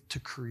begin to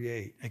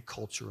create a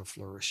culture of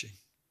flourishing.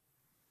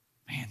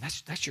 Man,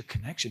 that's your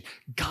connection.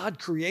 God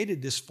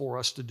created this for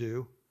us to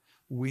do.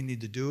 We need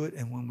to do it,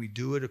 and when we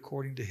do it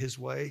according to his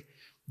way,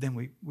 then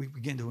we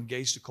begin to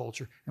engage the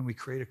culture, and we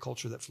create a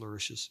culture that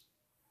flourishes.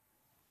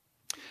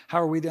 How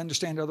are we to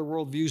understand other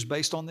worldviews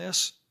based on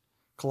this?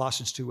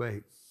 Colossians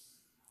 2:8.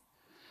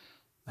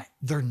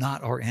 They're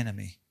not our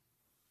enemy.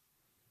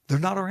 They're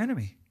not our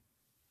enemy.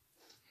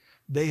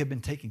 They have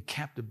been taken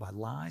captive by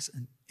lies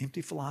and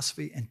empty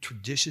philosophy and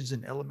traditions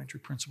and elementary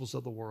principles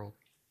of the world.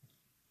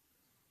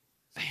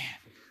 Man,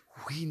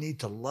 we need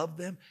to love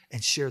them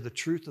and share the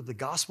truth of the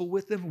gospel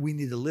with them. We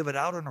need to live it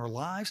out in our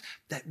lives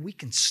that we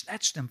can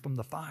snatch them from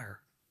the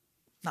fire.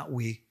 Not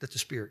we, that the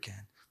Spirit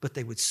can, but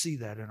they would see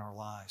that in our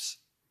lives.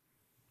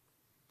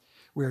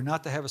 We are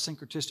not to have a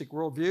syncretistic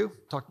worldview.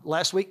 Talked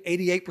last week,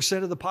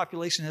 88% of the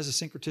population has a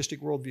syncretistic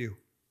worldview,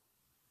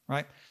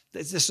 right?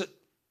 It's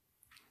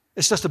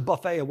just a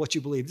buffet of what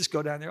you believe. Just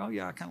go down there, oh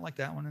yeah, I kind of like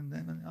that one, and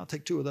then I'll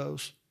take 2 of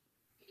those.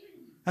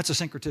 That's a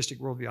syncretistic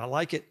worldview. I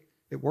like it.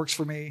 It works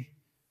for me.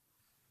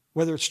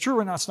 Whether it's true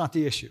or not, it's not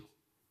the issue.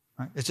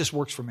 Right? It just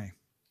works for me.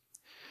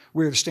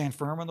 We are to stand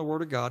firm on the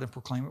Word of God and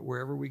proclaim it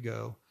wherever we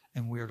go,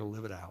 and we are to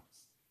live it out.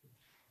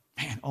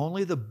 Man,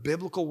 only the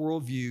biblical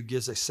worldview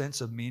gives a sense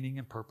of meaning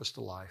and purpose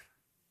to life.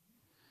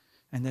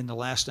 And then the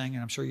last thing,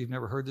 and I'm sure you've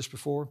never heard this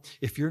before,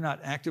 if you're not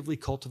actively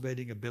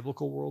cultivating a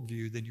biblical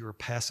worldview, then you are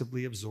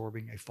passively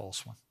absorbing a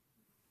false one.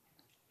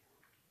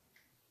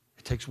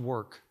 It takes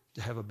work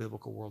to have a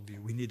biblical worldview.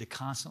 We need to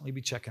constantly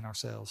be checking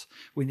ourselves.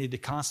 We need to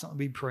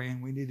constantly be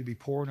praying. We need to be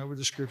poring over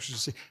the scriptures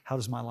to see, how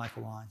does my life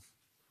align?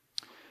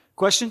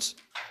 Questions?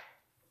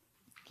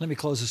 Let me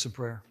close this in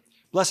prayer.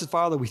 Blessed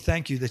Father, we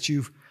thank you that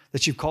you've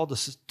called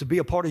us to be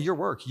a part of your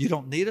work. You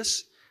don't need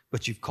us,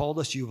 but you've called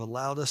us. You've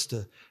allowed us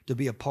to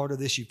be a part of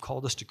this. You've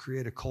called us to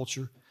create a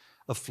culture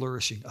of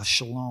flourishing, a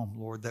shalom,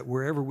 Lord, that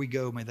wherever we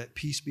go, may that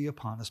peace be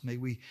upon us. May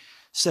we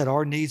set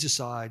our needs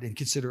aside and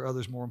consider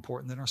others more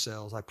important than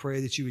ourselves. I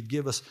pray that you would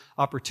give us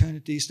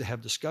opportunities to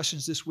have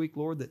discussions this week,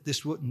 Lord, that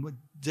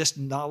this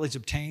knowledge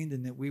obtained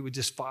and that we would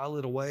just file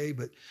it away.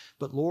 But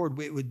Lord,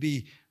 it would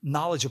be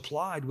knowledge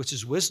applied, which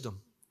is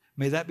wisdom.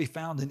 May that be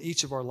found in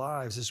each of our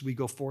lives as we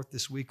go forth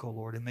this week, O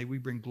Lord, and may we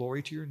bring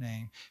glory to your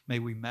name. May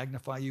we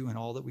magnify you in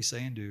all that we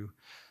say and do.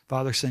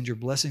 Father, send your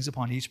blessings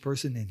upon each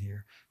person in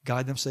here.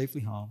 Guide them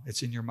safely home.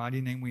 It's in your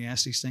mighty name we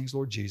ask these things,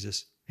 Lord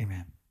Jesus.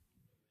 Amen.